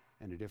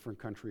and a different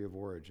country of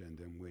origin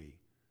than we.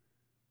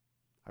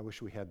 I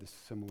wish we had the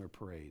similar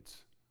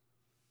parades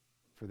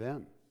for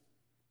them,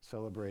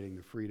 celebrating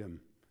the freedom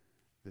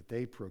that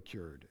they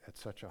procured at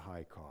such a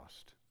high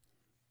cost.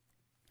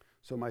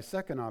 So my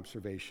second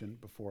observation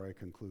before I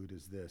conclude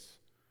is this.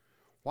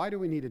 Why do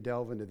we need to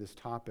delve into this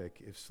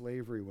topic if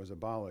slavery was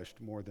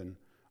abolished more than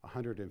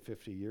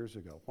 150 years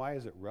ago? Why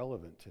is it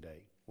relevant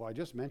today? Well, I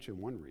just mentioned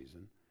one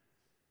reason.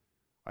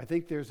 I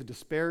think there's a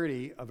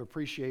disparity of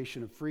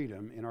appreciation of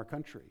freedom in our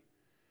country.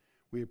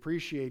 We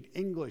appreciate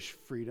English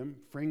freedom,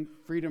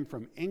 freedom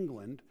from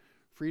England,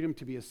 freedom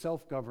to be a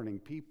self-governing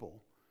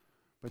people,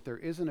 but there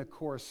isn't a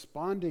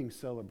corresponding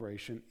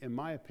celebration, in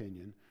my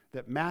opinion,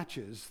 that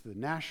matches the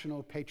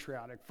national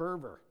patriotic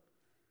fervor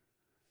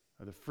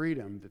of the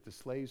freedom that the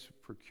slaves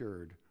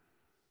procured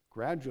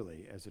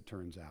gradually, as it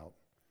turns out,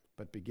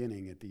 but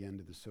beginning at the end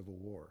of the Civil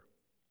War.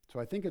 So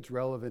I think it's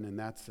relevant in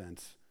that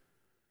sense.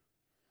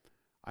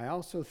 I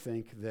also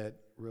think that,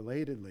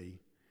 relatedly,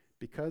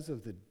 because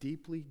of the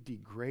deeply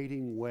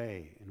degrading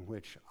way in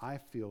which I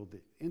feel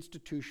the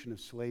institution of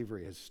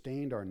slavery has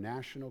stained our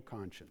national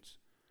conscience,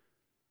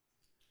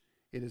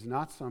 it is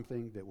not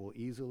something that will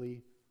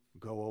easily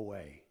go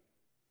away.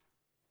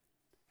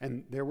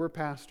 And there were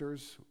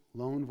pastors,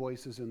 lone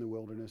voices in the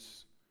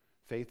wilderness,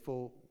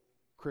 faithful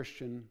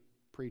Christian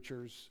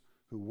preachers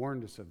who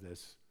warned us of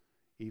this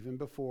even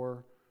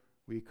before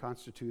we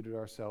constituted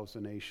ourselves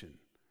a nation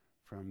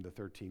from the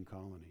 13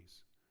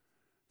 colonies.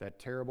 That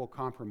terrible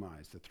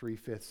compromise, the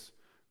 3/5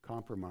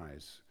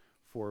 compromise,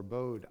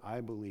 forebode,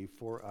 I believe,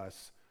 for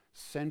us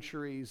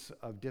centuries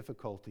of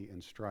difficulty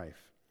and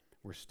strife.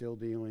 We're still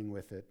dealing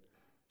with it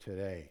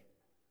today.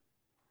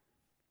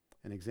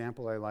 An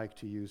example I like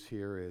to use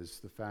here is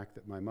the fact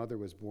that my mother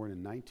was born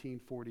in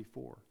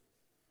 1944.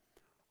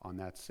 On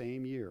that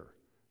same year,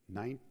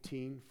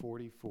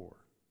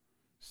 1944,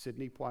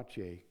 Sidney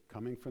Poitier,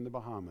 coming from the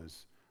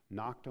Bahamas,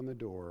 knocked on the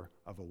door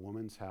of a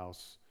woman's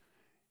house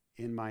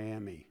in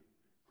Miami,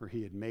 where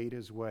he had made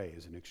his way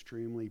as an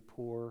extremely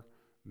poor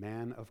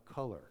man of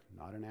color,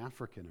 not an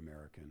African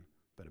American,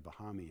 but a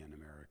Bahamian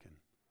American.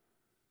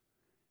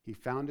 He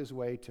found his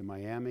way to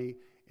Miami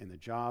in the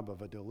job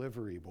of a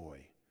delivery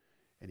boy,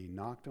 and he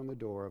knocked on the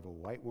door of a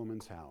white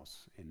woman's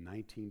house in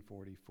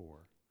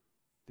 1944,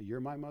 the year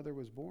my mother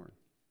was born.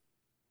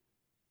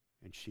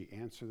 And she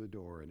answered the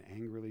door and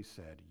angrily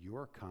said,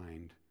 "Your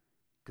kind,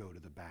 go to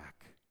the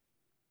back."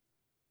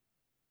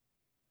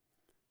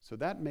 So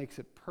that makes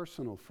it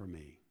personal for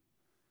me,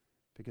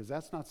 because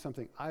that's not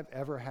something I've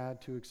ever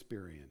had to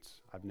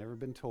experience. I've never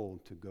been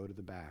told to go to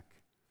the back,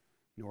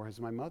 nor has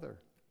my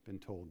mother been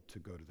told to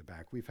go to the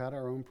back. We've had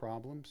our own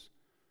problems,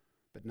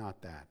 but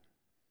not that.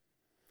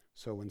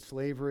 So when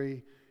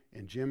slavery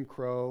and Jim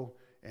Crow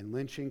and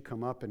lynching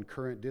come up in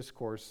current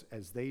discourse,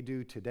 as they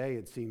do today,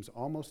 it seems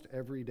almost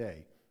every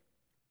day,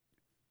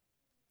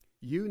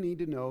 you need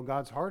to know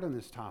God's heart on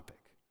this topic.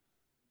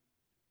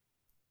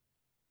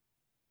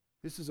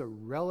 This is a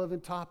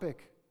relevant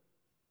topic.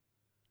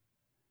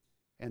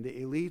 And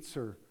the elites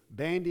are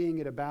bandying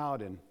it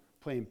about and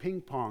playing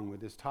ping pong with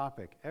this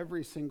topic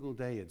every single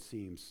day, it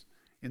seems,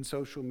 in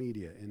social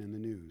media and in the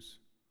news.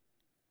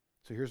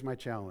 So here's my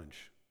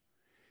challenge.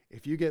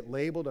 If you get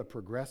labeled a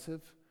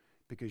progressive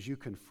because you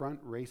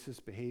confront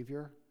racist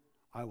behavior,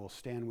 I will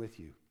stand with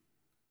you.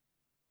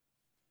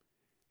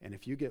 And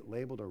if you get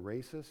labeled a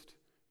racist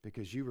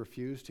because you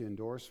refuse to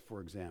endorse,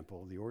 for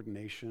example, the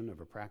ordination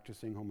of a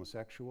practicing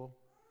homosexual,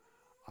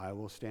 I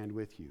will stand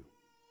with you.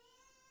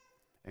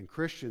 And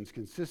Christians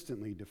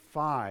consistently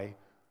defy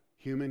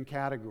human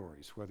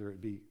categories, whether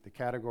it be the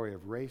category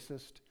of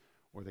racist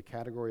or the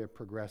category of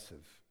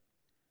progressive.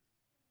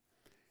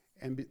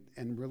 And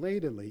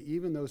relatedly,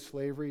 even though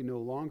slavery no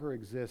longer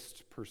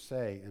exists per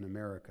se in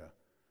America,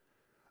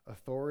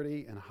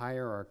 authority and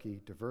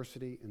hierarchy,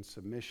 diversity and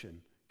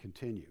submission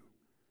continue,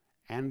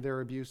 and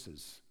their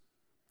abuses.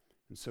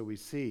 And so we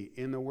see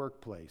in the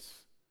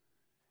workplace,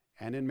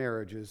 and in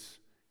marriages,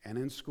 and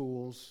in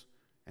schools,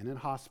 and in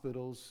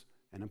hospitals,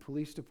 and in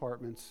police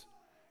departments,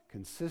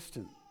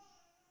 consistent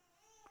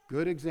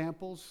good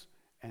examples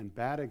and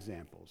bad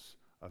examples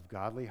of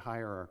godly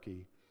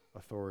hierarchy,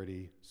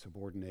 authority,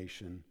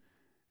 subordination,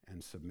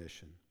 and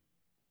submission.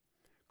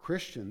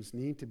 Christians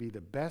need to be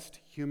the best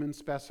human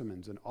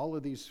specimens in all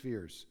of these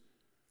spheres,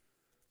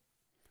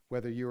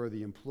 whether you are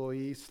the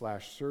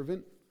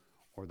employee/servant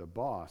or the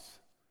boss/master.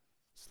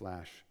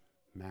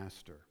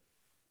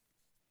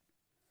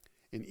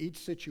 In each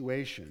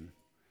situation,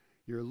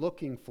 you're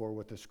looking for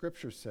what the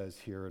scripture says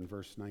here in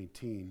verse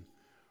 19.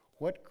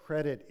 What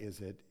credit is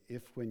it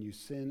if when you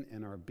sin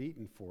and are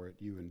beaten for it,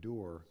 you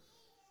endure?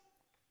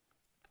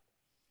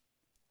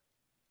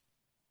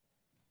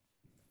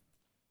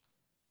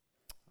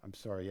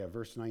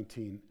 Verse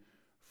 19.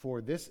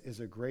 For this is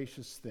a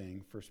gracious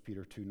thing, 1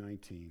 Peter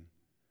 2:19.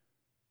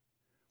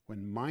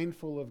 When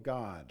mindful of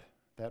God,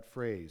 that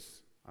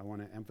phrase I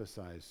want to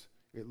emphasize,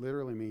 it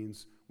literally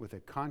means with a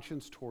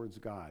conscience towards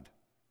God,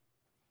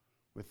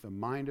 with the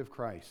mind of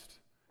Christ.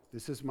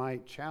 This is my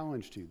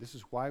challenge to you. This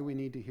is why we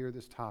need to hear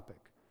this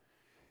topic.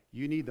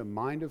 You need the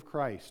mind of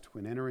Christ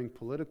when entering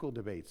political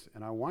debates,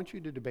 and I want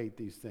you to debate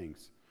these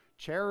things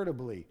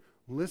charitably,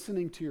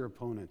 listening to your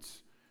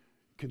opponents,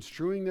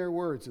 construing their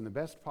words in the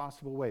best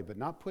possible way, but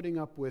not putting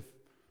up with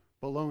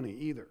baloney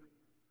either.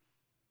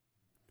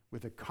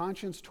 With a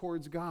conscience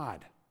towards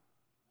God.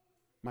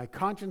 My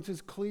conscience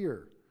is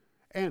clear.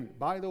 And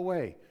by the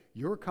way,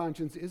 your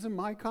conscience isn't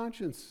my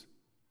conscience.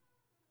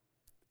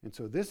 And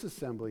so this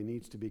assembly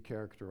needs to be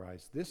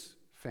characterized, this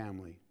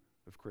family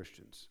of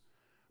Christians,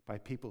 by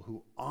people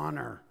who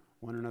honor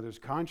one another's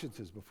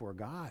consciences before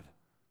God,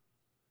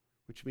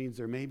 which means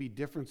there may be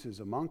differences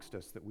amongst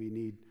us that we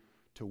need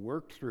to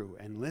work through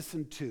and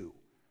listen to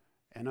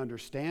and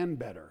understand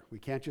better. We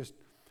can't just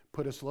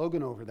put a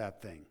slogan over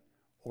that thing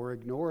or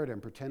ignore it and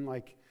pretend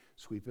like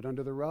sweep it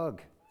under the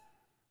rug.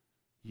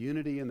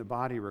 Unity in the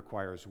body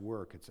requires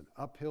work. It's an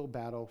uphill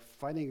battle,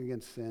 fighting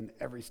against sin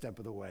every step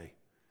of the way.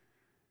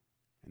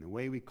 And the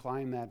way we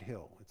climb that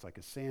hill, it's like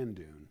a sand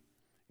dune,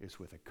 is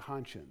with a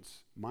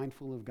conscience,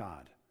 mindful of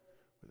God,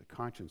 with a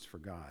conscience for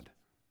God.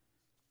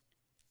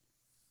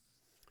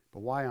 But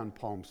why on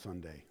Palm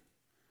Sunday?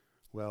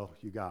 Well,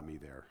 you got me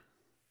there.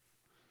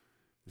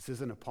 This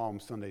isn't a Palm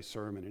Sunday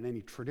sermon in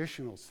any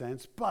traditional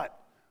sense,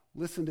 but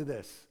listen to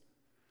this.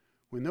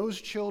 When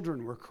those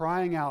children were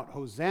crying out,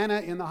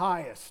 Hosanna in the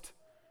highest,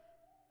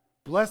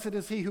 blessed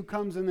is he who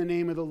comes in the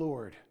name of the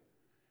Lord.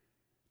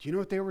 Do you know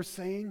what they were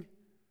saying?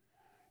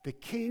 The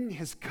King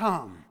has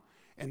come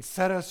and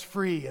set us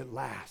free at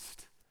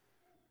last.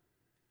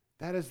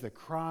 That is the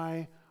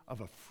cry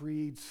of a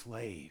freed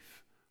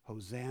slave.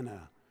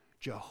 Hosanna,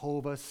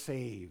 Jehovah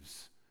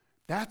saves.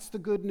 That's the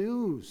good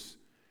news.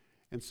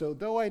 And so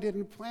though I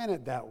didn't plan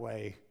it that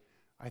way,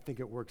 I think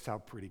it works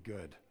out pretty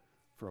good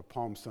for a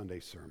Palm Sunday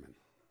sermon.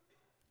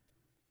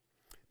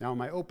 Now, in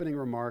my opening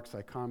remarks,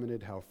 I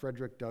commented how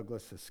Frederick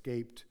Douglass,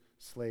 escaped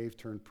slave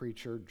turned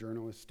preacher,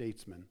 journalist,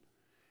 statesman,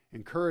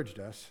 encouraged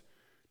us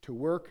to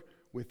work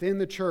within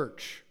the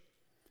church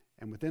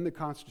and within the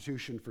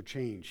Constitution for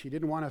change. He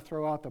didn't want to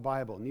throw out the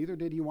Bible. Neither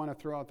did he want to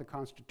throw out the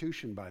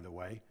Constitution, by the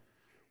way,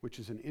 which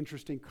is an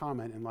interesting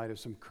comment in light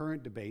of some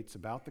current debates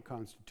about the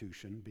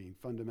Constitution being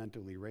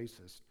fundamentally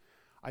racist.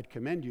 I'd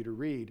commend you to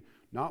read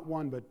not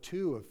one but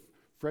two of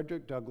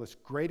Frederick Douglass'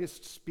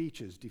 greatest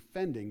speeches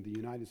defending the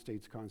United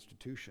States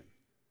Constitution.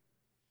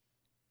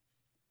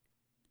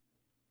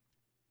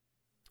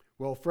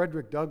 Well,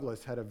 Frederick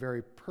Douglass had a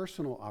very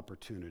personal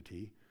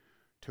opportunity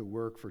to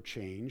work for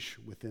change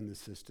within the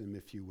system,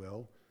 if you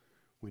will,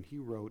 when he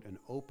wrote an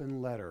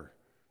open letter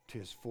to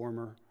his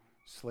former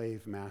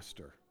slave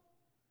master.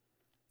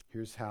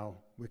 Here's how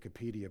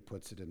Wikipedia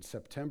puts it. In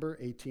September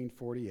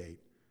 1848,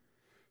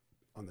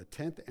 on the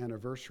 10th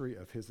anniversary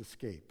of his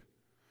escape,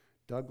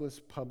 Douglass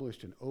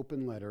published an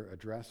open letter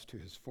addressed to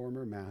his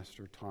former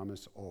master,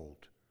 Thomas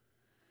Auld,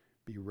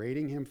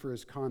 berating him for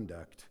his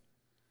conduct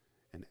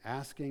and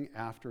asking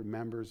after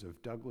members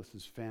of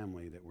Douglass's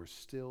family that were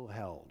still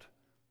held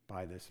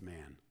by this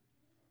man.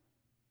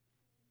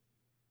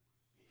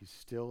 He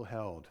still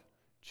held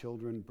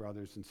children,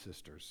 brothers, and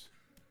sisters.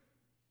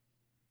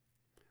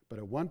 But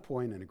at one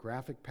point in a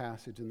graphic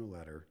passage in the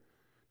letter,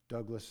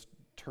 Douglass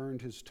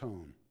turned his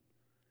tone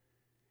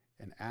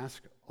and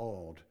asked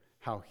Auld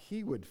how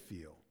he would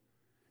feel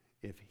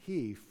if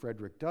he,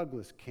 Frederick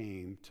Douglass,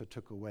 came to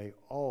took away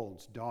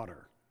Auld's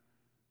daughter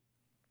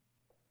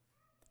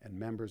and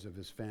members of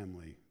his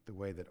family the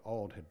way that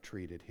Auld had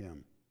treated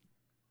him.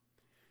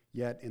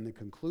 Yet in the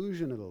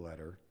conclusion of the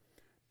letter,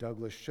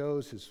 Douglass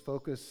shows his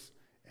focus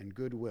and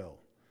goodwill,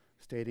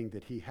 stating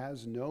that he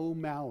has no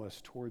malice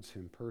towards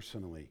him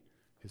personally.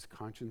 His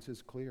conscience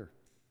is clear.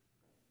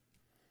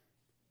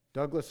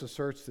 Douglass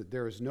asserts that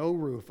there is no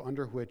roof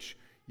under which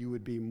you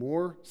would be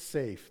more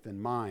safe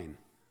than mine,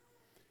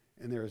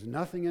 and there is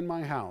nothing in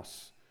my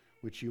house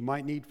which you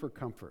might need for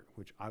comfort,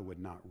 which I would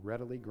not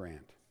readily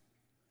grant.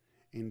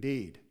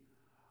 Indeed,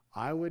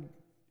 I would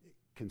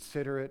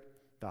consider it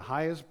the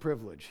highest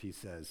privilege, he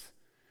says,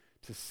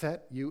 to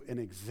set you an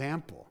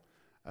example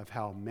of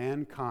how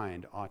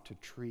mankind ought to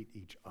treat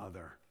each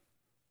other.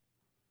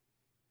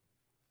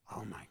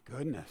 Oh my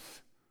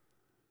goodness.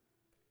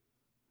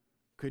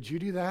 Could you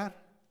do that?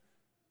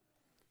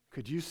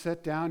 Could you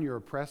set down your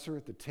oppressor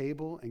at the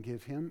table and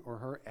give him or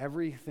her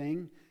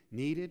everything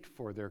needed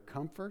for their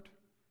comfort?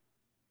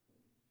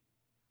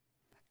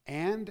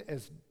 And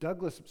as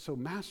Douglas so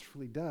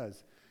masterfully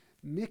does,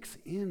 mix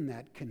in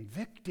that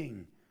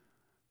convicting,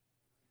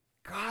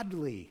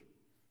 godly,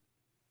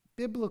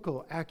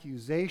 biblical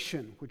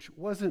accusation, which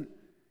wasn't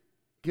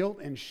guilt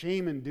and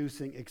shame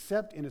inducing,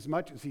 except in as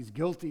much as he's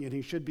guilty and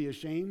he should be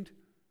ashamed.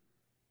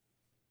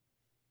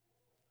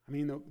 I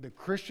mean, the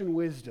Christian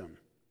wisdom,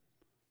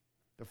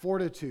 the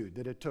fortitude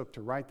that it took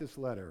to write this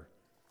letter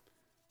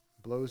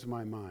blows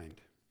my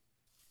mind.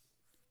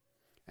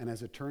 And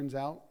as it turns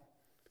out,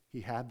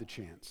 he had the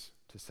chance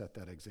to set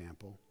that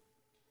example.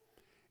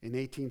 In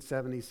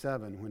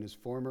 1877, when his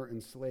former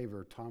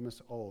enslaver,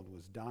 Thomas Auld,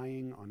 was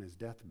dying on his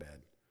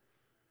deathbed,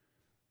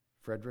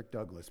 Frederick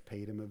Douglass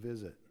paid him a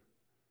visit,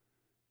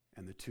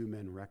 and the two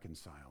men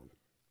reconciled.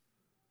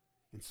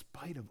 In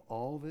spite of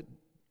all that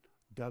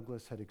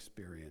Douglass had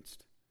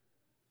experienced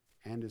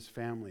and his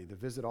family, the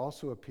visit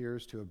also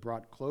appears to have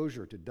brought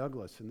closure to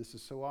Douglass, and this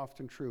is so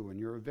often true when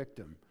you're a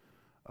victim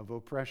of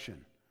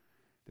oppression.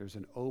 There's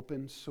an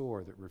open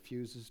sore that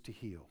refuses to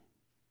heal.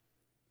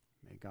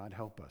 May God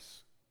help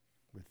us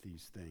with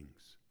these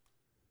things.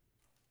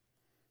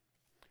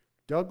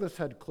 Douglass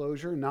had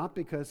closure not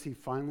because he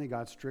finally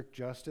got strict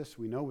justice.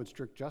 We know what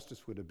strict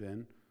justice would have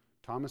been.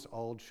 Thomas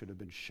Auld should have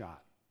been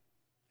shot,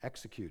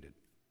 executed,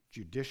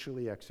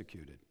 judicially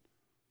executed.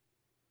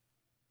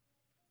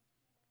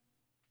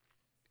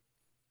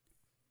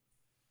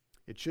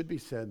 It should be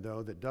said,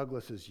 though, that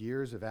Douglass's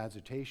years of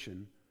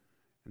agitation,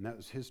 and that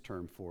was his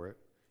term for it,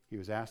 he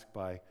was asked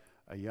by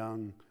a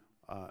young,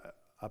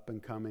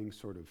 up-and-coming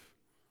sort of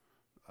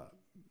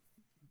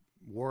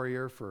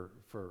warrior for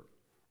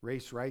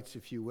race rights,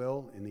 if you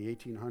will, in the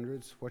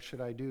 1800s. What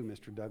should I do,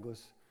 Mr.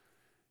 Douglass?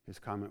 His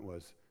comment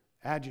was,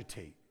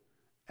 agitate,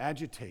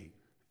 agitate,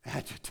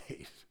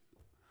 agitate.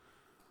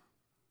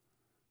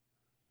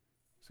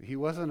 So he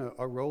wasn't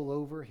a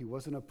rollover. He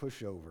wasn't a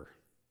pushover.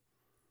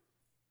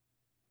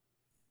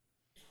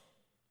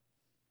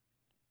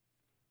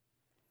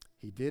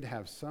 He did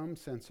have some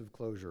sense of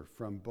closure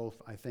from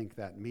both, I think,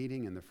 that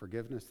meeting and the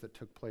forgiveness that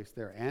took place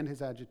there and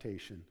his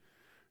agitation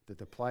that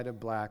the plight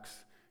of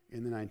blacks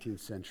in the 19th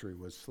century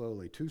was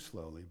slowly, too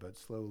slowly, but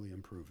slowly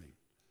improving.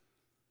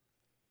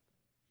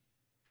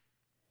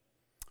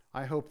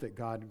 I hope that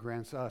God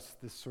grants us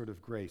this sort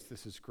of grace.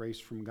 This is grace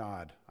from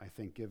God, I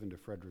think, given to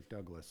Frederick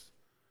Douglass.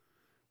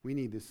 We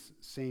need this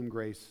same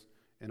grace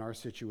in our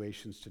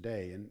situations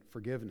today and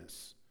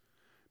forgiveness.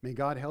 May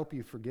God help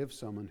you forgive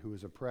someone who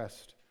is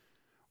oppressed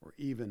or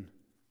even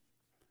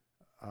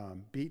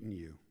beaten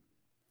you.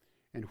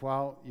 And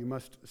while you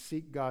must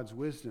seek God's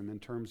wisdom in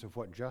terms of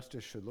what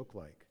justice should look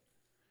like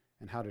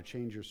and how to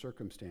change your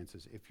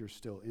circumstances if you're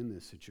still in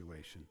this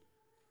situation,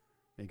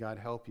 may God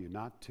help you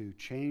not to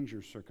change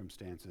your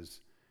circumstances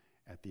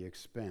at the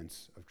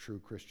expense of true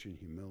Christian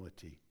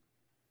humility.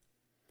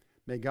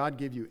 May God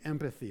give you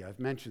empathy. I've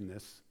mentioned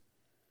this.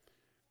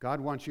 God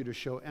wants you to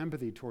show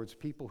empathy towards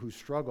people who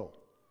struggle.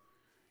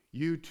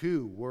 You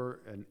too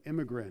were an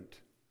immigrant,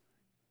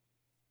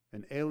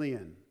 an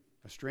alien,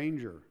 a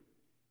stranger.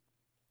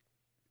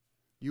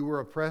 You were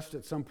oppressed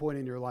at some point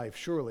in your life,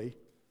 surely.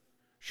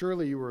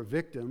 Surely you were a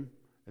victim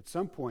at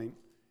some point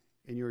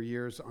in your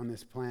years on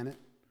this planet.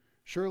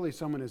 Surely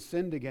someone has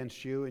sinned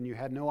against you and you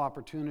had no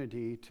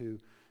opportunity to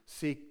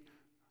seek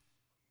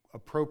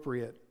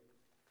appropriate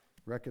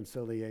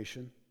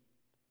reconciliation.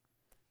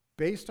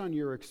 Based on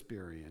your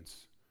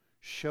experience,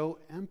 show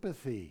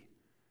empathy.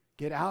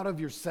 Get out of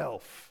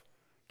yourself.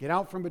 Get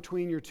out from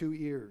between your two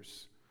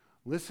ears.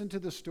 Listen to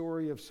the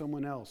story of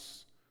someone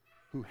else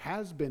who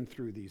has been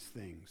through these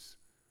things.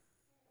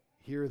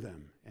 Hear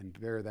them and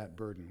bear that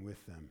burden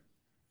with them.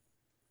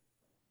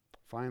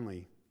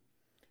 Finally,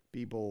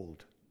 be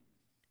bold.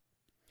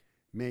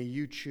 May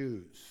you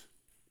choose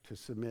to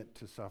submit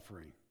to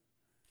suffering.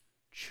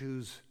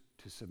 Choose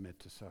to submit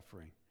to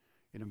suffering.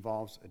 It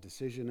involves a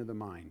decision of the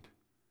mind.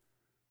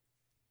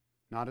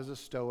 Not as a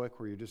stoic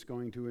where you're just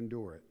going to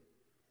endure it,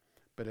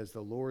 but as the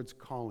Lord's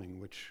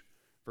calling, which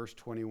verse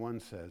 21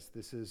 says,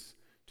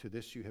 to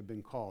this you have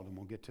been called, and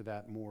we'll get to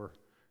that more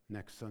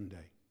next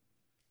Sunday.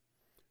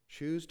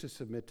 Choose to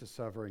submit to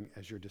suffering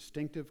as your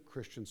distinctive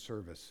Christian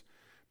service.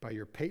 By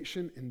your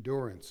patient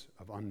endurance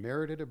of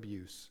unmerited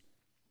abuse,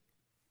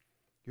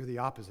 you're the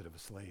opposite of a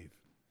slave.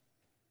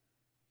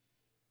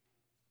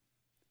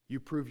 You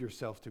prove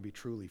yourself to be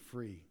truly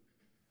free.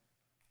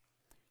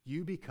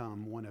 You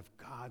become one of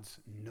God's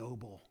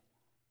noble.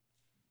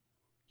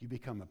 You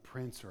become a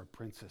prince or a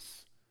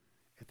princess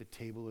at the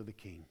table of the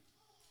king.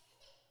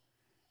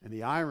 And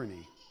the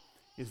irony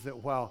is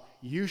that while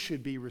you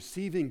should be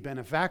receiving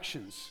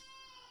benefactions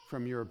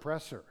from your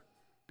oppressor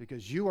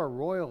because you are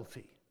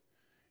royalty,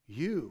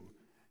 you,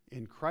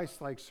 in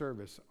Christ-like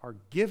service, are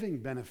giving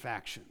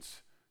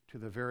benefactions to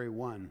the very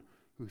one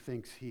who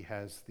thinks he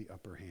has the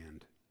upper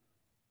hand.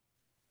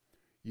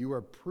 You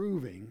are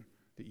proving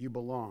that you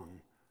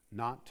belong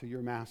not to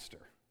your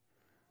master,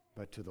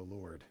 but to the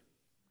Lord.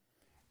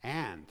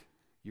 And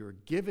You're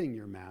giving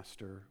your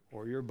master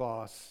or your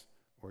boss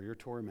or your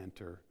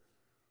tormentor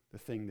the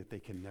thing that they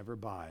can never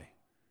buy,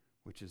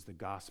 which is the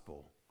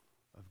gospel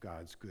of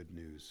God's good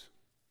news.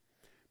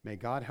 May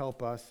God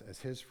help us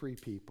as his free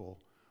people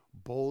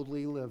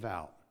boldly live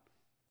out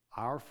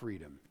our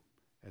freedom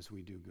as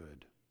we do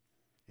good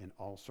in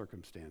all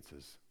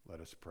circumstances.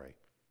 Let us pray.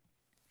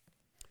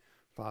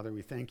 Father,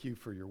 we thank you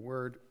for your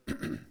word.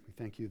 We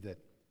thank you that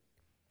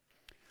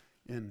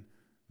in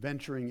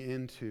venturing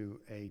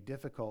into a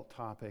difficult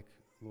topic,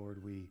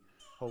 Lord, we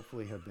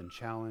hopefully have been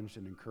challenged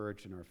and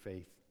encouraged in our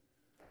faith.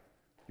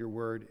 Your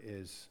word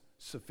is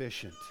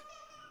sufficient,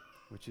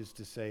 which is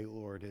to say,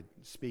 Lord, it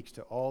speaks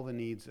to all the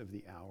needs of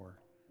the hour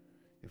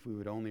if we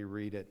would only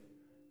read it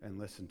and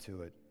listen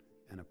to it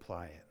and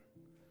apply it.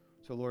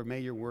 So, Lord, may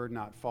your word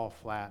not fall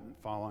flat and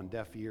fall on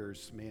deaf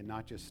ears. May it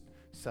not just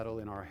settle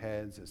in our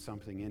heads as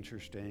something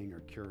interesting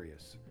or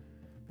curious.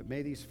 But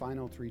may these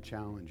final 3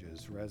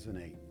 challenges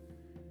resonate,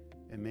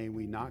 and may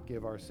we not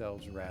give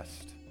ourselves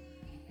rest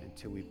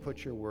until we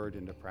put your word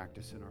into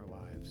practice in our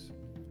lives,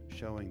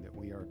 showing that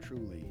we are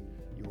truly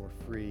your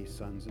free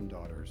sons and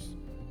daughters,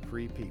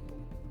 free people,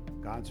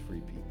 God's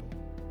free people,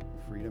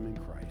 freedom in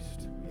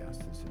Christ. We ask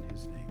this in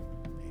his name.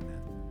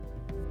 Amen.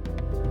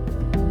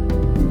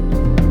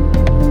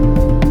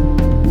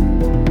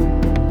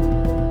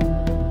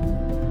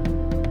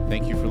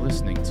 Thank you for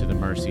listening to the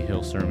Mercy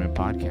Hill Sermon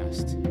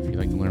Podcast. If you'd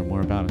like to learn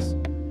more about us,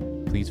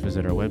 please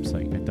visit our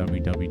website at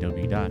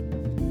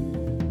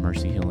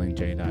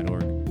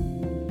www.mercyhillnj.org.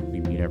 We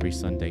meet every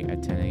Sunday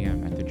at 10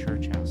 a.m. at the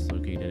church house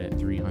located at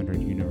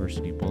 300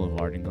 University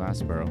Boulevard in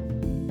Glassboro,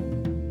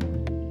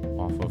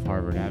 off of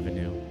Harvard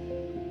Avenue,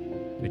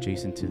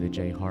 adjacent to the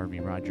J. Harvey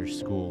Rogers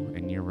School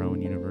and near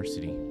Rowan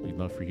University. We'd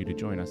love for you to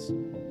join us.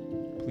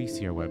 Please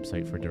see our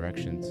website for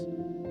directions.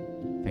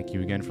 Thank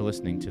you again for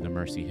listening to the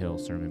Mercy Hill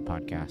Sermon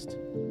Podcast.